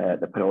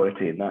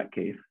priority in that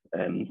case.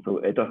 So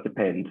it does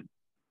depend.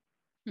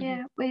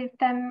 Yeah, we've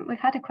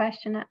had a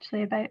question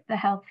actually about the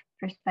health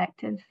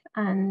perspective,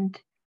 and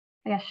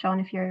I guess, Sean,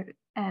 if you're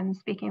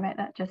speaking about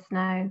that just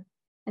now,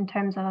 in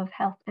terms of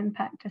health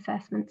impact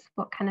assessments,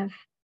 what kind of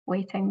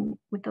weighting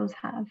would those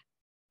have?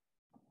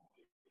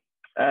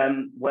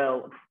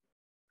 Well,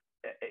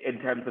 in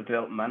terms of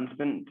development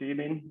management, do you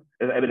mean?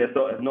 I mean, it's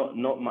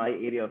not my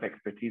area of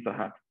expertise, I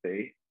have to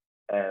say.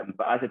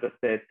 But as I just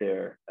said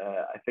there,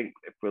 I think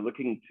if we're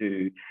looking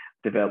to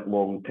develop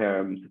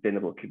long-term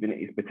sustainable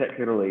communities,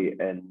 particularly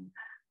in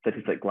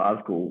cities like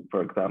Glasgow,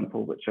 for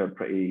example, which are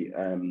pretty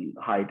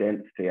high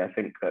density, I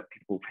think that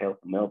people's health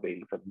and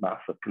well-being is a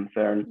massive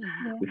concern.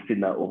 Yeah. We've seen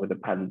that over the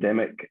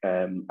pandemic.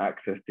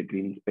 Access to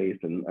green space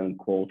and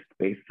quality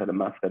space has had a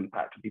massive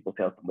impact on people's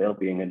health and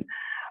well-being. And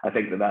I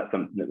think that that's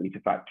something that we need to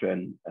factor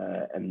in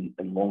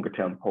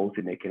longer-term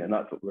policy making. And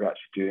that's what we're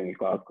actually doing in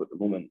Glasgow at the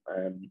moment.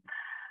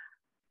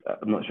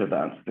 I'm not sure that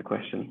answers the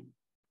question.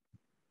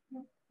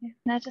 Can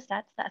I just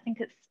add to that? I think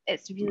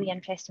it's really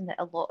interesting that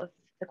a lot of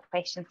the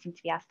questions seem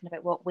to be asking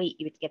about what weight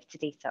you would give to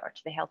data or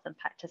to the health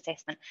impact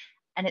assessment.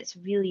 And it's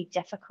really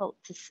difficult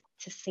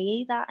to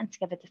say that and to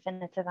give a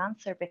definitive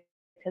answer,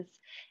 because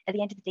at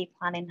the end of the day,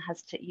 planning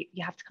has to,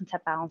 you have to come to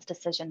a balanced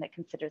decision that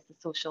considers the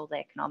social, the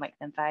economic,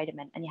 the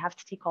environment, and you have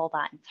to take all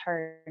that in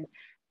turn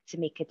to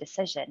make a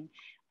decision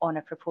on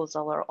a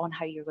proposal or on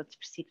how you're going to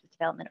proceed with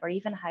development, or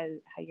even how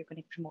you're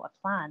going to promote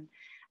a plan.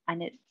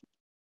 And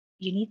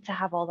you need to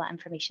have all that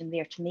information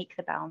there to make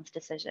the balanced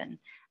decision.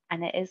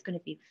 And it is going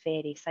to be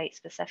very site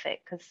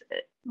specific, because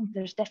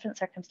there's different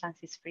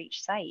circumstances for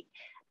each site.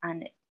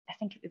 And I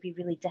think it would be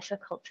really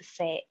difficult to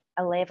set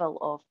a level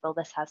of, well,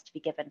 this has to be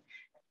given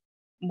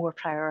more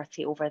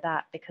priority over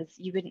that, because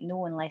you wouldn't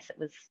know unless it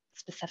was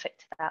specific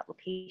to that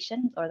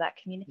location or that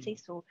community.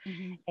 So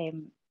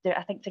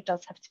I think there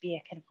does have to be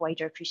a kind of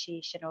wider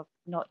appreciation of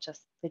not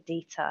just the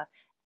data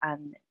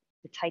and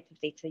the type of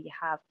data you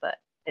have, but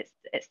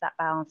it's that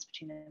balance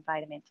between the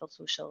environmental,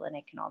 social and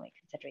economic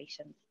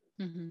considerations.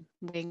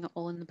 Weighing it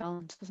all in the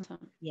balance, isn't it?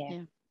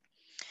 Yeah.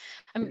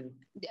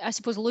 I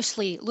suppose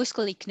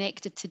loosely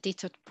connected to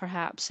data,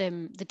 perhaps,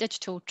 the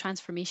digital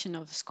transformation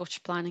of the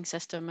Scottish planning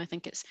system. I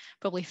think it's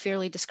probably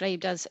fairly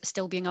described as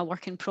still being a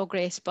work in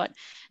progress, but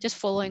just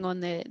following on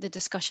the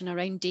discussion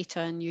around data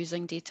and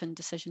using data in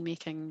decision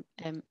making,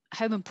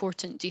 how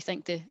important do you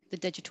think the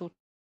digital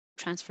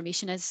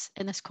transformation is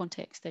in this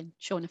context then?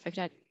 Sean, if I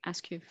could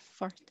ask you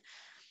first.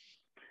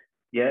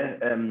 Yeah,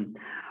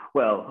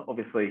 well,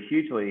 obviously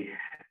hugely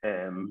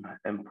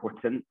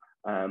important.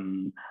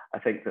 I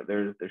think that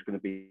there's going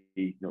to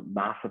be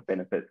massive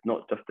benefits,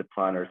 not just to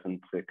planners and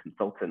to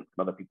consultants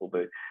and other people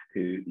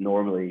who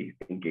normally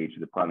engage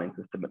with the planning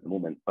system at the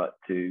moment, but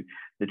to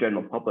the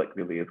general public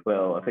really as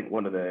well. I think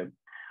one of the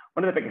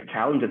biggest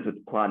challenges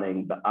with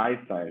planning that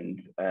I've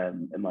found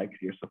in my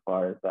career so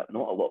far is that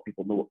not a lot of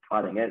people know what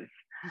planning is.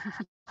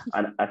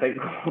 And I think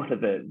one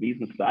of the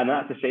reasons for that, and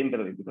that's a shame, by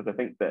the way, because I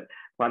think that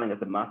planning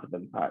has a massive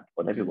impact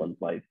on everyone's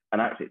life,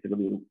 and actually it's a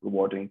really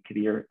rewarding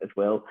career as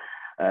well.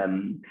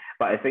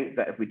 But I think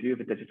that if we do have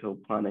a digital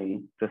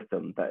planning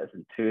system that is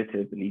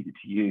intuitive and easy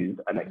to use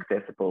and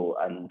accessible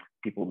and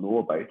people know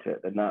about it,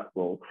 then that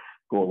will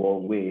go a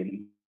long way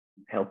in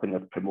helping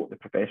us promote the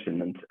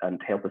profession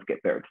and help us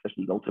get better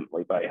decisions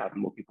ultimately by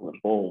having more people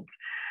involved.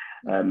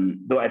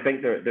 Though I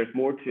think there's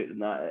more to it than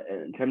that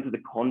in terms of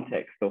the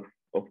context of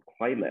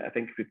climate. I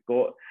think if we've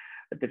got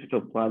a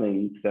digital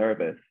planning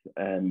service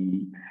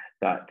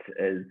that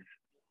is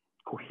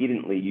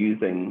coherently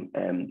using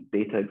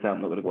data,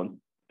 I'm not going to go on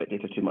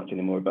data too much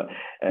anymore, but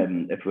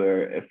if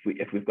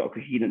we've got a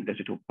coherent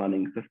digital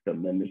planning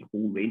system, then there's a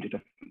whole range of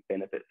different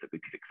benefits that we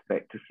could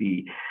expect to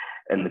see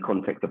in the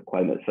context of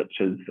climate, such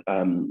as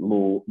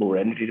lower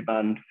energy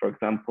demand, for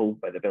example,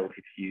 by the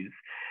ability to use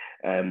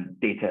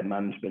data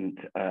management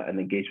and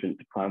engagement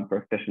to plan for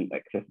efficient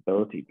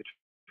accessibility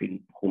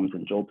between homes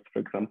and jobs, for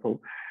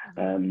example,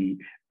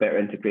 better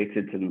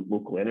integrated and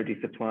local energy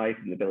supply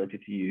from the ability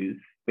to use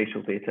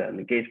spatial data and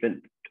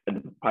engagement in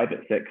the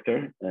private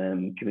sector,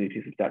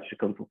 communities and statutory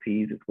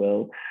consultees as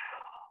well,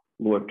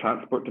 lower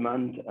transport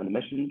demand and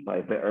emissions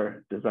by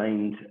better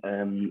designed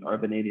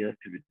urban areas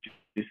to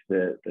reduce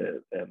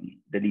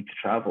the need to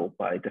travel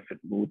by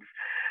different modes,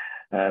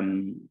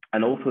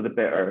 and also the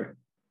better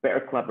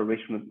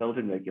collaboration with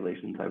building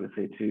regulations, I would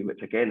say too,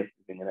 which again is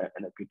moving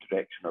in a good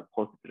direction or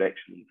positive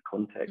direction in this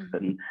context.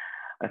 And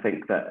I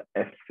think that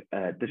if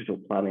digital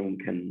planning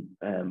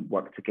can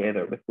work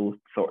together with those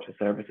sorts of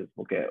services,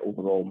 we'll get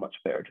overall much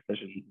better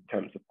decisions in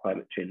terms of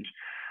climate change.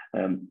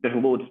 There's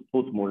loads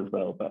more as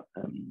well, but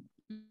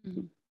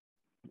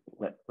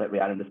let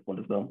Rhiannon respond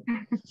as well.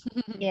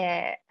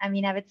 Yeah, I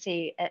mean, I would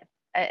say at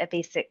a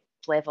basic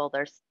level,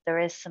 there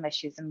is some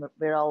issues, and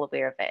we're all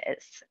aware of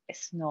it.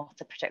 It's not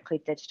a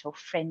particularly digital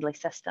friendly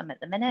system at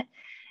the minute.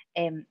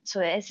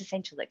 So it is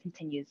essential that it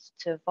continues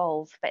to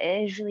evolve, but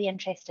it is really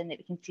interesting that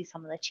we can see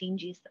some of the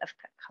changes that have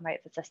come out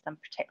of the system,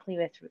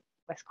 particularly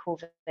with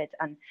COVID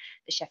and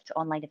the shift to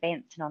online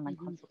events and online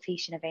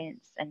consultation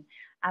events. And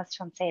as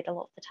Sean said, a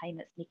lot of the time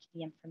it's making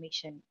the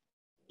information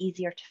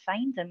easier to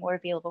find and more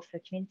available for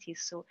the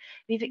communities. So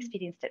we've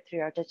experienced it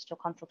through our digital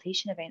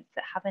consultation events,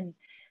 that having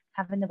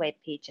the web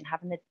page and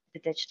having the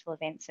digital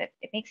events, it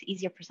makes it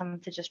easier for someone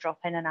to just drop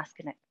in and ask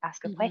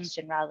a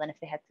question, rather than if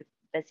they had to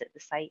visit the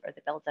site or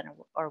the building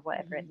or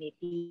whatever it may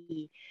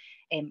be.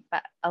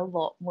 But a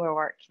lot more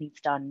work needs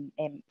done,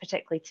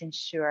 particularly to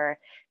ensure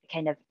the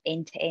kind of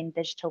end-to-end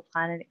digital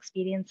planning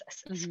experience.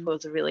 I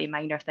suppose a really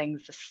minor thing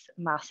is this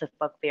massive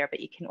bugbear,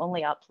 but you can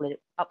only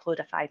upload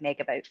a 5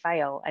 megabyte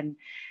file, and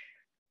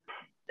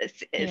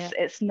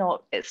it's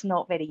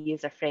not very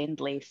user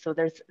friendly. So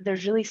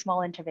there's really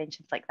small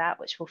interventions like that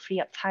which will free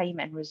up time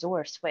and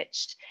resource,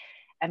 which,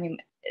 I mean,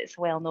 it's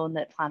well known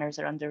that planners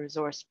are under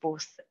resourced,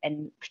 both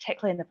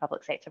particularly in the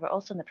public sector, but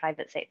also in the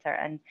private sector.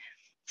 And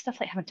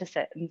stuff like having to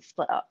sit and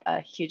split up a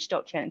huge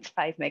document into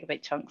 5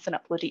 megabyte chunks and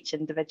upload each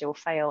individual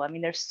file. I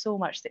mean, there's so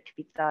much that could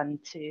be done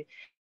to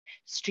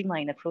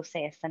streamline the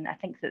process, and I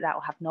think that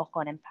will have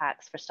knock-on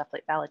impacts for stuff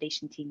like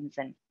validation teams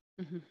and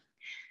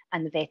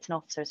the vetting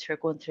officers who are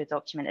going through a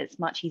document. It's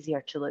much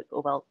easier to look,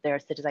 oh, well,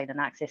 there's the design and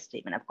access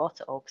statement. I've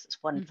got it all because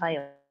it's one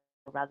file.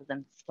 rather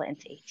than split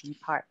into 18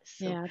 parts.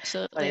 So, yeah,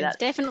 absolutely. sorry, I've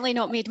definitely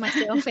not made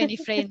myself any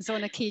friends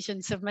on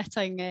occasion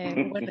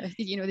submitting when,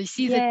 you know, they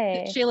see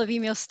the trail of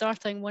emails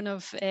starting, one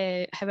of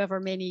however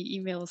many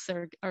emails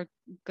are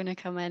going to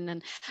come in.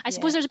 And I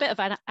suppose there's a bit of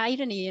an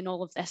irony in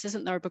all of this,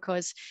 isn't there?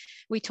 Because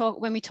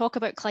when we talk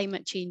about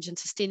climate change and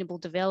sustainable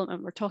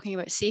development, we're talking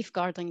about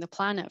safeguarding the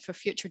planet for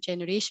future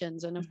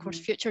generations. And of course,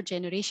 future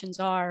generations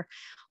are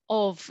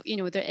of, you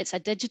know, it's a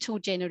digital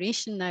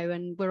generation now,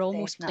 and we're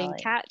almost playing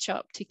catch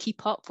up to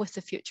keep up with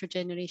the future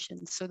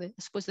generations. So I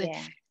suppose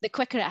the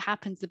quicker it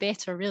happens, the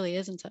better, really,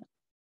 isn't it?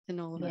 In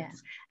all of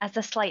this. As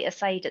a slight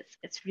aside,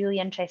 it's really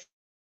interesting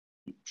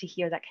to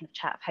hear that kind of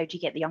chat of how do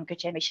you get the younger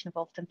generation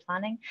involved in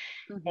planning.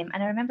 And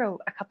I remember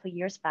a couple of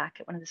years back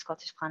at one of the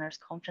Scottish Planners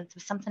Conference, it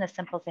was something as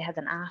simple as they had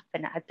an app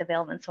and it had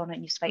developments on it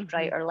and you swiped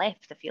right or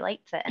left if you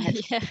liked it.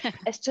 And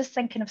it's just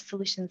thinking of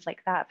solutions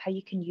like that, of how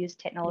you can use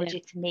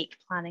technology to make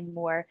planning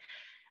more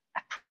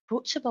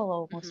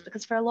approachable almost,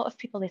 because for a lot of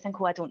people they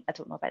think, oh, I don't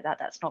know about that,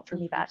 that's not for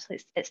me, but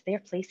actually it's their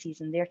places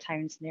and their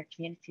towns and their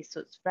communities, so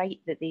it's right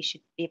that they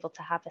should be able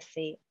to have a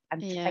say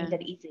and to find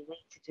an easy way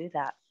to do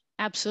that.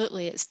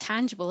 Absolutely, it's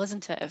tangible,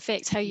 isn't it? It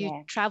affects how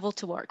you travel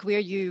to work, where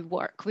you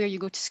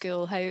go to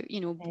school, how,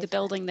 you know, the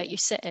building that you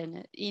sit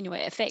in, you know,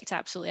 it affects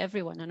absolutely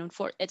everyone. And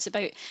it's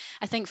about,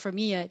 I think for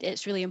me,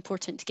 it's really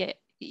important to get,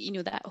 you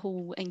know, that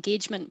whole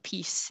engagement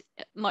piece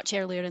much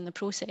earlier in the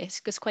process,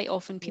 because quite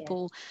often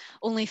people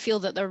only feel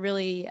that they're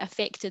really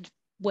affected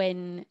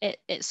when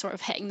it's sort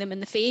of hitting them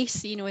in the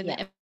face, you know, in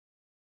the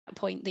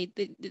point they've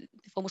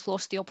almost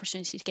lost the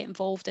opportunity to get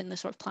involved in the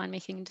sort of plan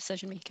making and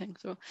decision making.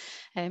 So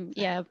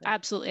yeah,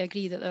 absolutely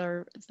agree that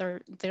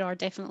there are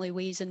definitely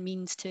ways and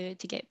means to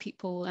get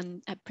people,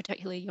 and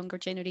particularly younger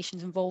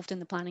generations, involved in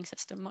the planning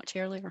system much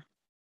earlier.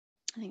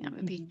 I think that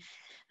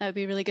would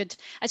be really good.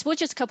 I suppose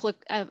just a couple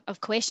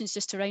of questions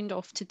just to round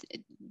off to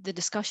the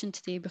discussion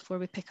today before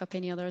we pick up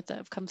any other that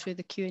have come through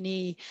the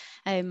Q&A.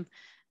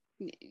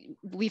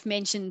 We've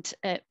mentioned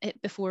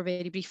it before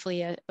very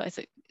briefly, but I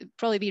think it'd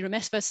probably be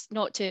remiss of us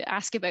not to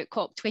ask about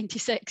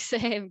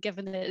COP26,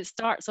 given that it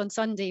starts on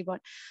Sunday. But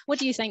what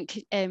do you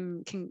think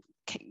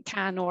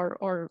can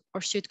or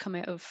should come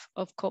out of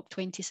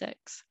COP26?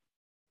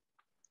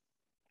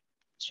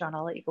 Sean,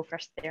 I'll let you go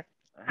first there.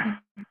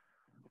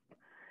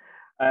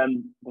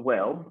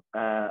 Well,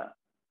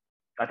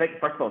 I think,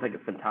 first of all, I think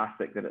it's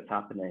fantastic that it's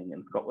happening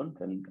in Scotland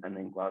and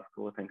in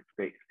Glasgow. I think it's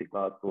great to see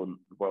Glasgow on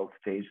the world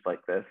stage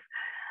like this.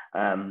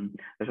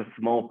 There's a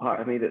small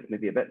part of me that's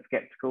maybe a bit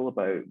skeptical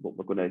about what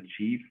we're going to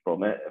achieve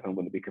from it, if I'm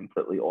going to be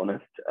completely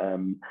honest.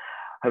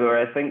 However,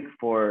 I think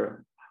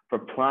for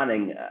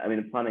planning, I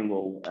mean, planning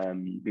will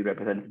be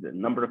represented in a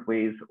number of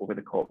ways over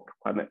the COP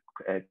climate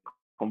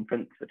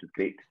conference, which is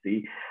great to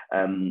see.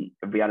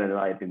 Rhiannon and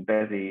I have been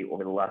busy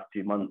over the last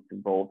few months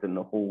involved in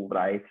a whole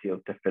variety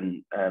of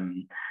different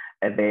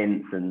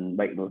events and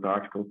writing those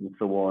articles and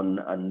so on,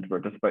 and we're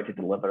just about to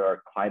deliver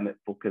our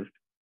climate-focused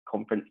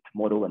conference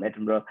tomorrow in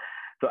Edinburgh.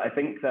 So I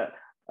think that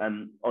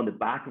on the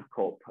back of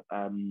COP,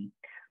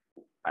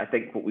 I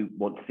think what we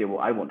want to see, what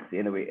I want to see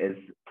anyway, is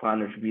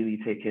planners really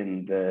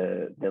taking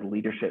the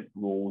leadership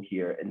role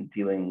here in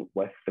dealing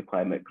with the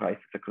climate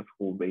crisis across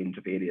a whole range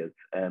of areas.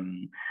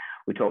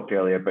 We talked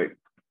earlier about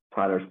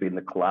planners being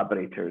the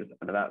collaborators,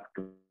 and that's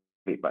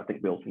great, but I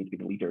think we also need to be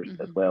the leaders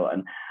as well.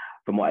 And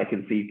from what I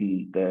can see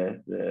from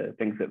the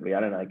things that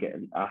Rhiannon and I get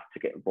asked to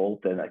get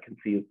involved in, I can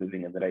see us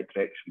moving in the right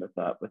direction with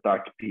that, with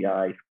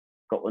RTPI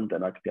Scotland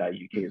and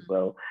RTPI UK as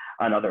well,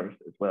 and others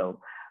as well.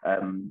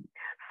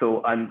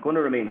 So I'm going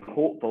to remain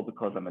hopeful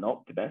because I'm an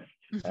optimist.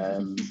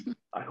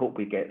 I hope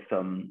we get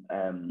some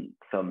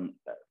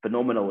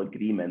phenomenal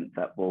agreement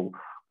that we'll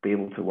be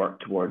able to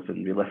work towards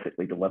and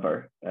realistically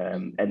deliver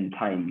in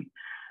time.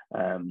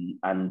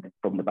 And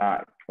from the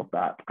back of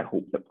that, I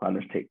hope that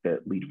planners take the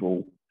lead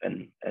role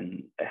in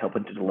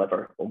helping to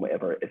deliver on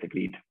whatever is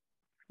agreed.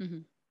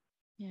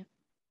 Yeah.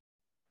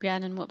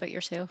 Rhiannon, what about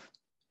yourself?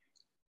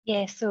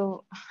 Yeah,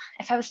 so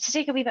if I was to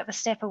take a wee bit of a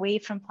step away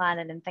from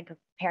planning and think of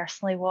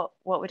personally what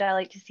would I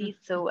like to see,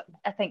 so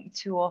I think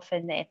too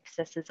often the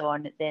emphasis is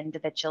on the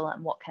individual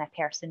and what can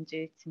a person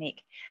do to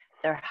make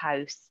their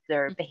house,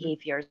 their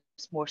behaviours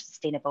more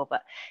sustainable.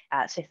 But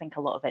I actually think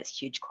a lot of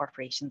it's huge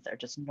corporations that are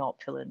just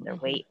not pulling their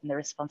weight in the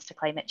response to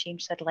climate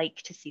change. So I'd like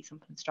to see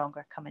something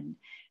stronger coming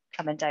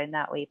down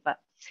that way. But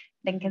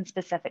thinking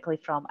specifically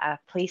from a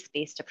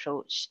place-based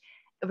approach,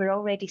 we're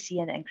already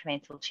seeing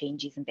incremental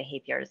changes in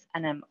behaviours,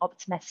 and I'm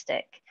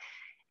optimistic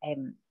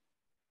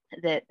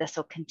that this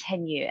will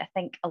continue. I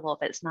think a lot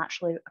of it's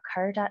naturally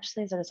occurred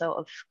actually as a result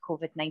of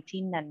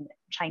COVID-19 and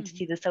trying to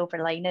see the silver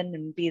lining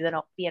and be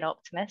an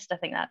optimist. I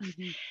think that's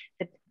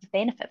the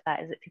benefit of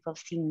that, is that people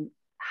have seen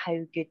how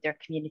good their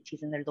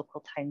communities and their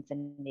local towns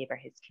and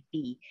neighbourhoods could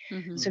be.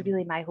 So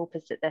really my hope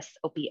is that this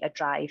will be a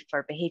drive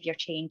for behaviour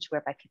change,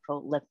 whereby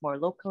people live more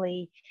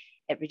locally,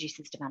 it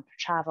reduces demand for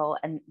travel,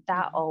 and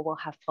that all will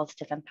have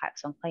positive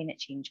impacts on climate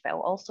change, but it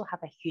will also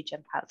have a huge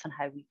impact on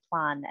how we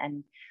plan.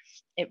 And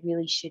it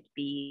really should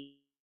be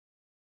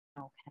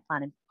kind of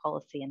planning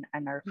policy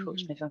and our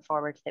approach moving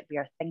forward, that we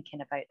are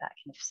thinking about that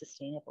kind of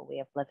sustainable way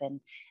of living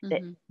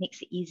that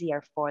makes it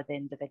easier for the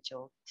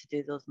individual to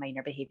do those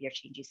minor behaviour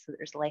changes, so that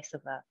there's less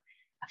of a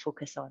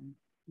focus on,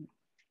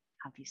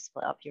 have you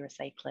split up your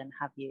recycling,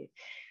 have you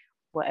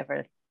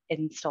whatever,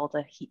 installed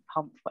a heat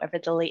pump, whatever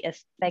the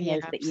latest thing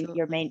is that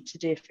you're meant to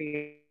do for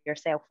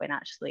yourself, when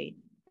actually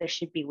there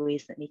should be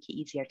ways that make it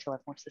easier to live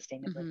more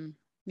sustainably.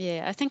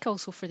 Yeah, I think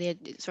also for the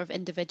sort of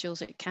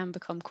individuals, it can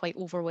become quite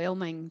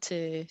overwhelming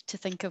to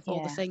think of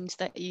all the things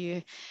that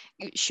you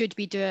should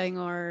be doing,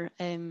 or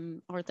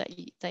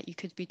that you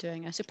could be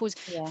doing. I suppose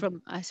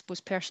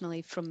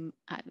personally, from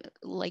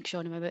like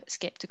Sean, I'm a bit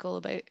sceptical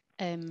about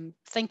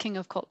thinking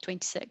of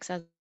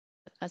COP26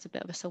 as a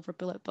bit of a silver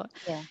bullet, but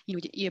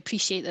you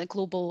appreciate that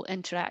global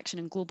interaction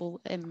and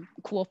global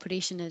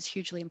cooperation is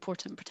hugely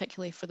important,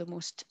 particularly for the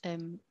most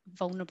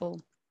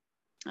vulnerable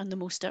and the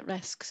most at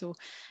risk. So,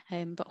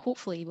 but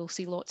hopefully we'll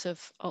see lots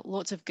of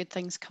good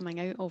things coming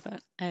out of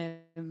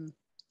it.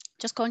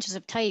 Just conscious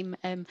of time,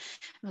 I'm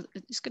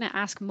just going to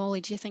ask Molly,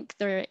 do you think are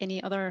there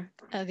any other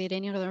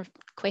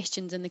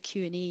questions in the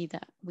Q&A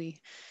that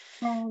we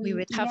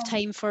would have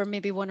time for,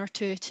 maybe one or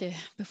two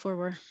before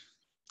we're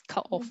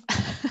cut off?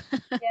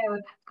 Yeah,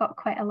 we've got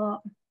quite a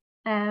lot.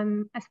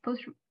 I suppose,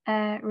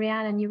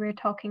 Rhiannon, you were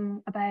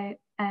talking about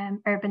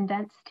urban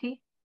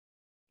density,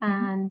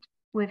 and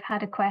we've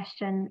had a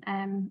question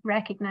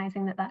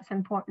recognising that that's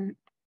important,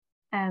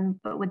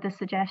 but with the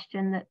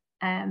suggestion that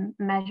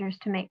measures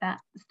to make that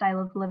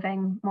style of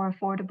living more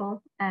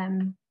affordable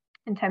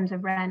in terms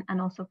of rent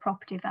and also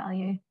property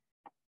value,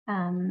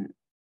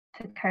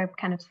 to curb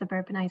kind of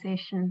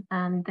suburbanisation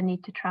and the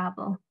need to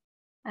travel.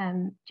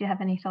 Do you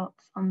have any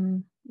thoughts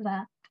on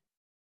that?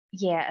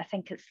 Yeah, I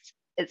think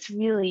it's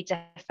really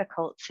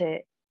difficult to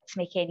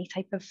make any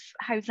type of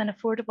housing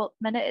affordable at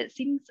the minute, it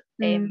seems.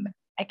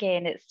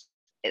 Again,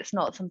 it's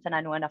not something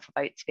I know enough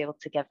about to be able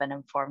to give an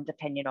informed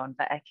opinion on,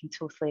 but I can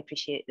totally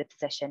appreciate the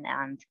position,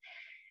 and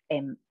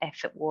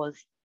if it was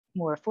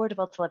more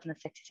affordable to live in the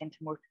city centre,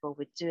 more people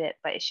would do it.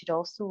 But it should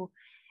also,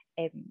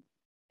 I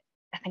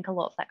think a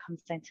lot of that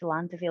comes down to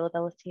land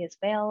availability as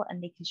well, and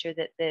making sure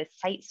that the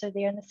sites are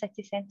there in the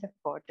city centre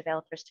for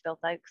developers to build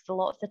out, because a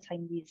lot of the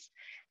time these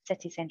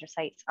city centre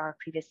sites are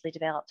previously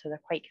developed, or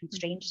they're quite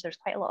constrained, so there's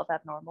quite a lot of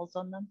abnormals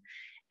on them,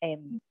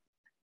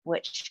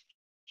 which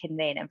can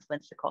then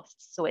influence the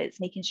costs. So it's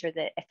making sure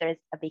that if there is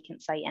a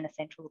vacant site in a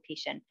central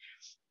location,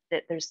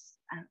 that there's,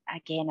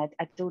 again,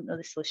 I don't know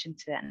the solution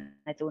to it, and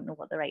I don't know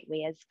what the right way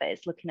is, but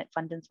it's looking at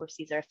funding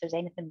sources, or if there's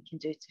anything we can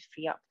do to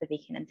free up the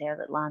vacant and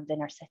derelict land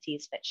in our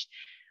cities, which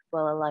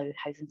will allow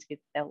housing to be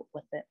built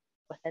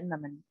within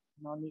them and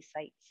on these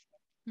sites.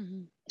 I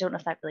don't know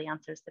if that really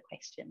answers the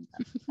question,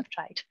 but I've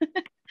tried.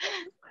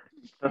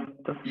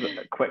 Just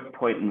a quick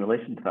point in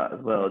relation to that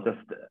as well, just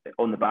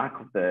on the back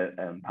of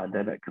the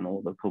pandemic and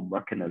all the home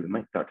working now, we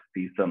might start to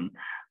see some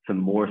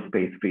more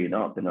space freeing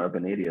up in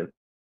urban areas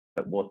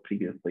that was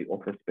previously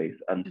office space.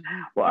 And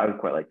what I would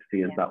quite like to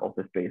see is that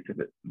office space, if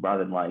it's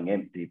rather than lying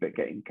empty, but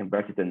getting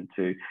converted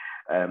into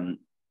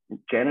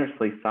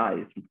generously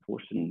sized and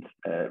proportioned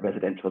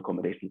residential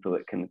accommodation, so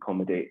it can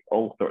accommodate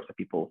all sorts of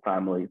people,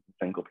 families,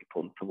 single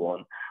people, and so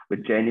on,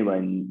 with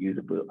genuine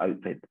usable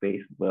outside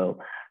space as well.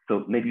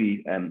 So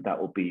maybe that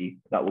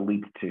will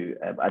lead to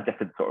a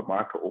different sort of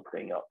market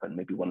opening up, and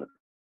maybe one that's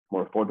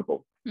more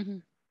affordable.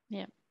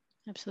 Yeah,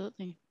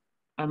 absolutely.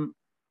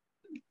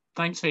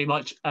 Thanks very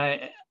much.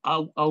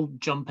 I'll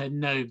jump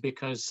in now,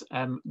 because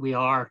we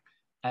are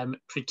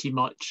pretty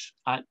much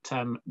at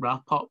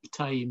wrap-up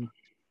time.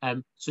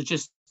 So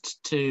just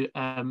to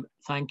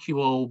thank you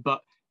all,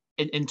 but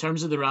in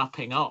terms of the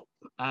wrapping up,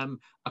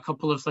 a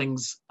couple of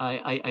things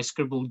I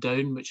scribbled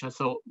down, which I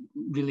thought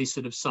really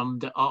sort of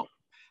summed it up.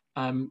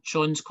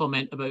 Sean's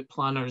comment about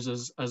planners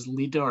as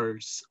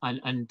leaders,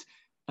 and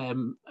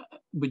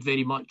would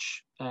very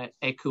much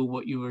echo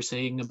what you were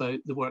saying about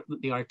the work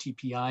that the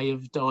RTPI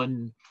have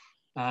done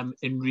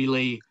in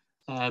really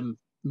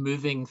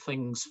moving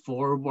things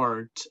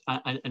forward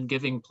and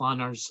giving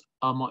planners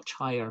a much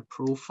higher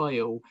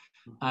profile.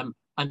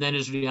 And then,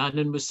 as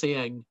Rhiannon was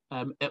saying,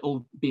 it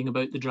all being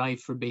about the drive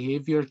for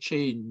behaviour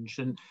change.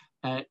 And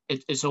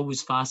it's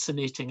always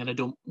fascinating, and I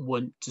don't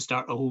want to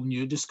start a whole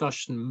new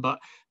discussion, but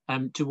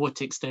to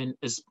what extent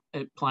is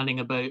planning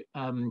about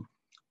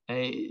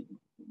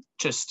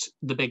just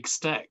the big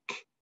stick,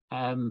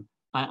 and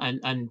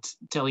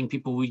telling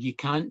people, well, you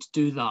can't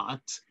do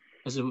that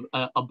as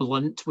a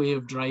blunt way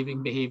of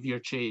driving behaviour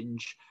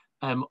change,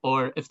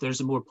 or if there's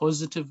a more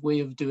positive way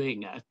of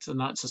doing it, and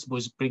that's, I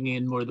suppose, bringing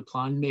in more of the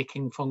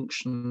plan-making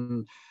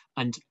function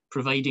and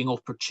providing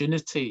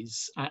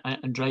opportunities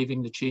and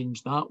driving the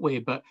change that way.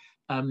 But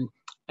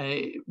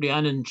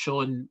Rhiannon,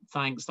 Sean,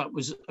 thanks. That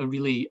was a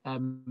really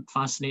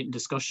fascinating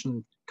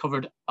discussion,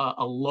 covered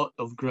a lot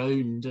of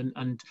ground,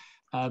 and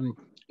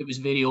it was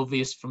very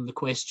obvious from the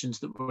questions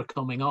that were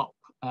coming up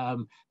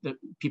that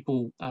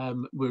people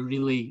were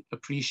really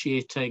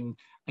appreciating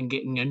and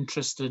getting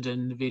interested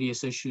in the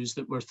various issues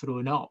that were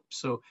thrown up.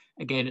 So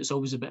again, it's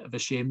always a bit of a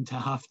shame to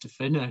have to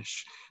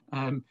finish,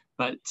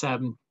 but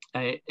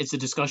it's a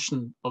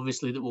discussion,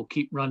 obviously, that will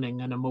keep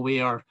running, and I'm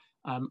aware.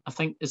 I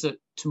think, is it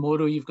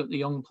tomorrow you've got the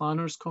Young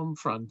Planners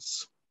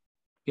Conference?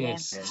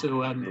 Yes. Yeah.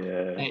 So,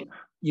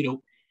 you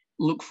know,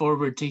 look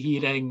forward to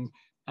hearing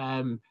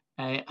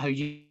how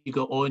you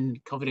got on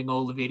covering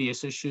all the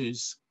various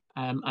issues,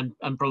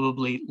 and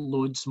probably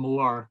loads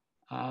more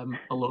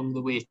along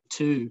the way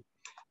too.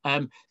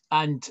 And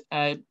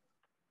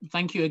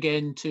thank you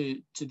again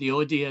to the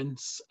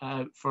audience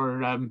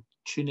for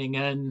tuning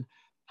in.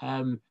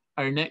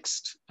 Our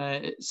next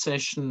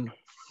session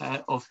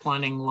of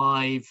Planning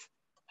Live,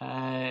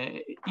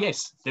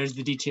 yes, there's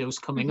the details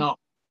coming up.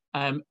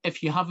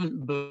 If you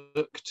haven't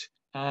booked,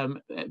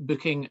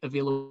 booking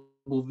available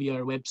via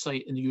our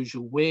website in the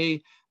usual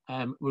way.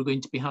 We're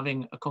going to be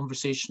having a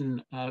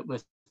conversation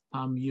with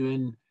Pam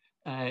Ewan,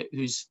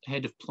 who's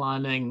Head of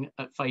Planning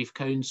at Fife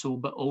Council,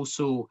 but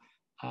also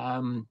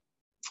the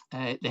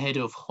Head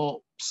of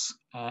HOPS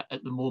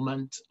at the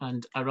moment.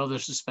 And I rather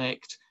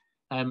suspect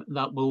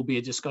that will be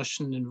a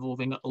discussion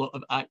involving a lot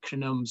of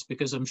acronyms,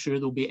 because I'm sure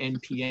there'll be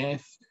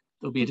NPF,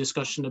 there'll be a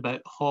discussion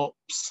about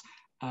HOPS,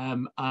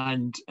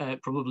 and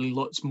probably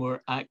lots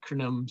more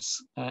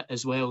acronyms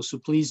as well. So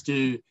please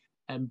do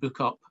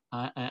book up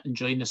and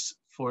join us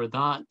for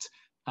that.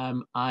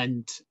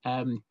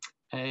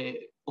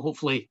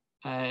 Hopefully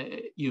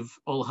you've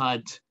all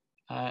had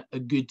a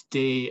good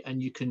day,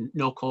 and you can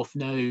knock off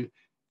now,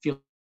 feel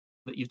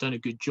that you've done a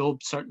good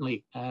job.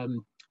 Certainly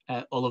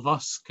all of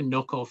us can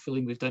knock off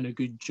feeling we've done a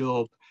good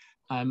job,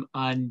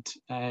 and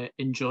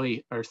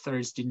enjoy our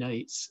Thursday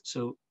nights.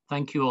 So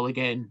thank you all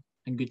again,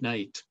 and good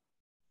night.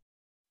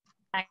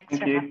 Thanks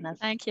for having us.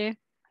 Thank you.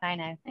 Bye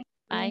now.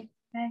 Bye.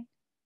 Bye.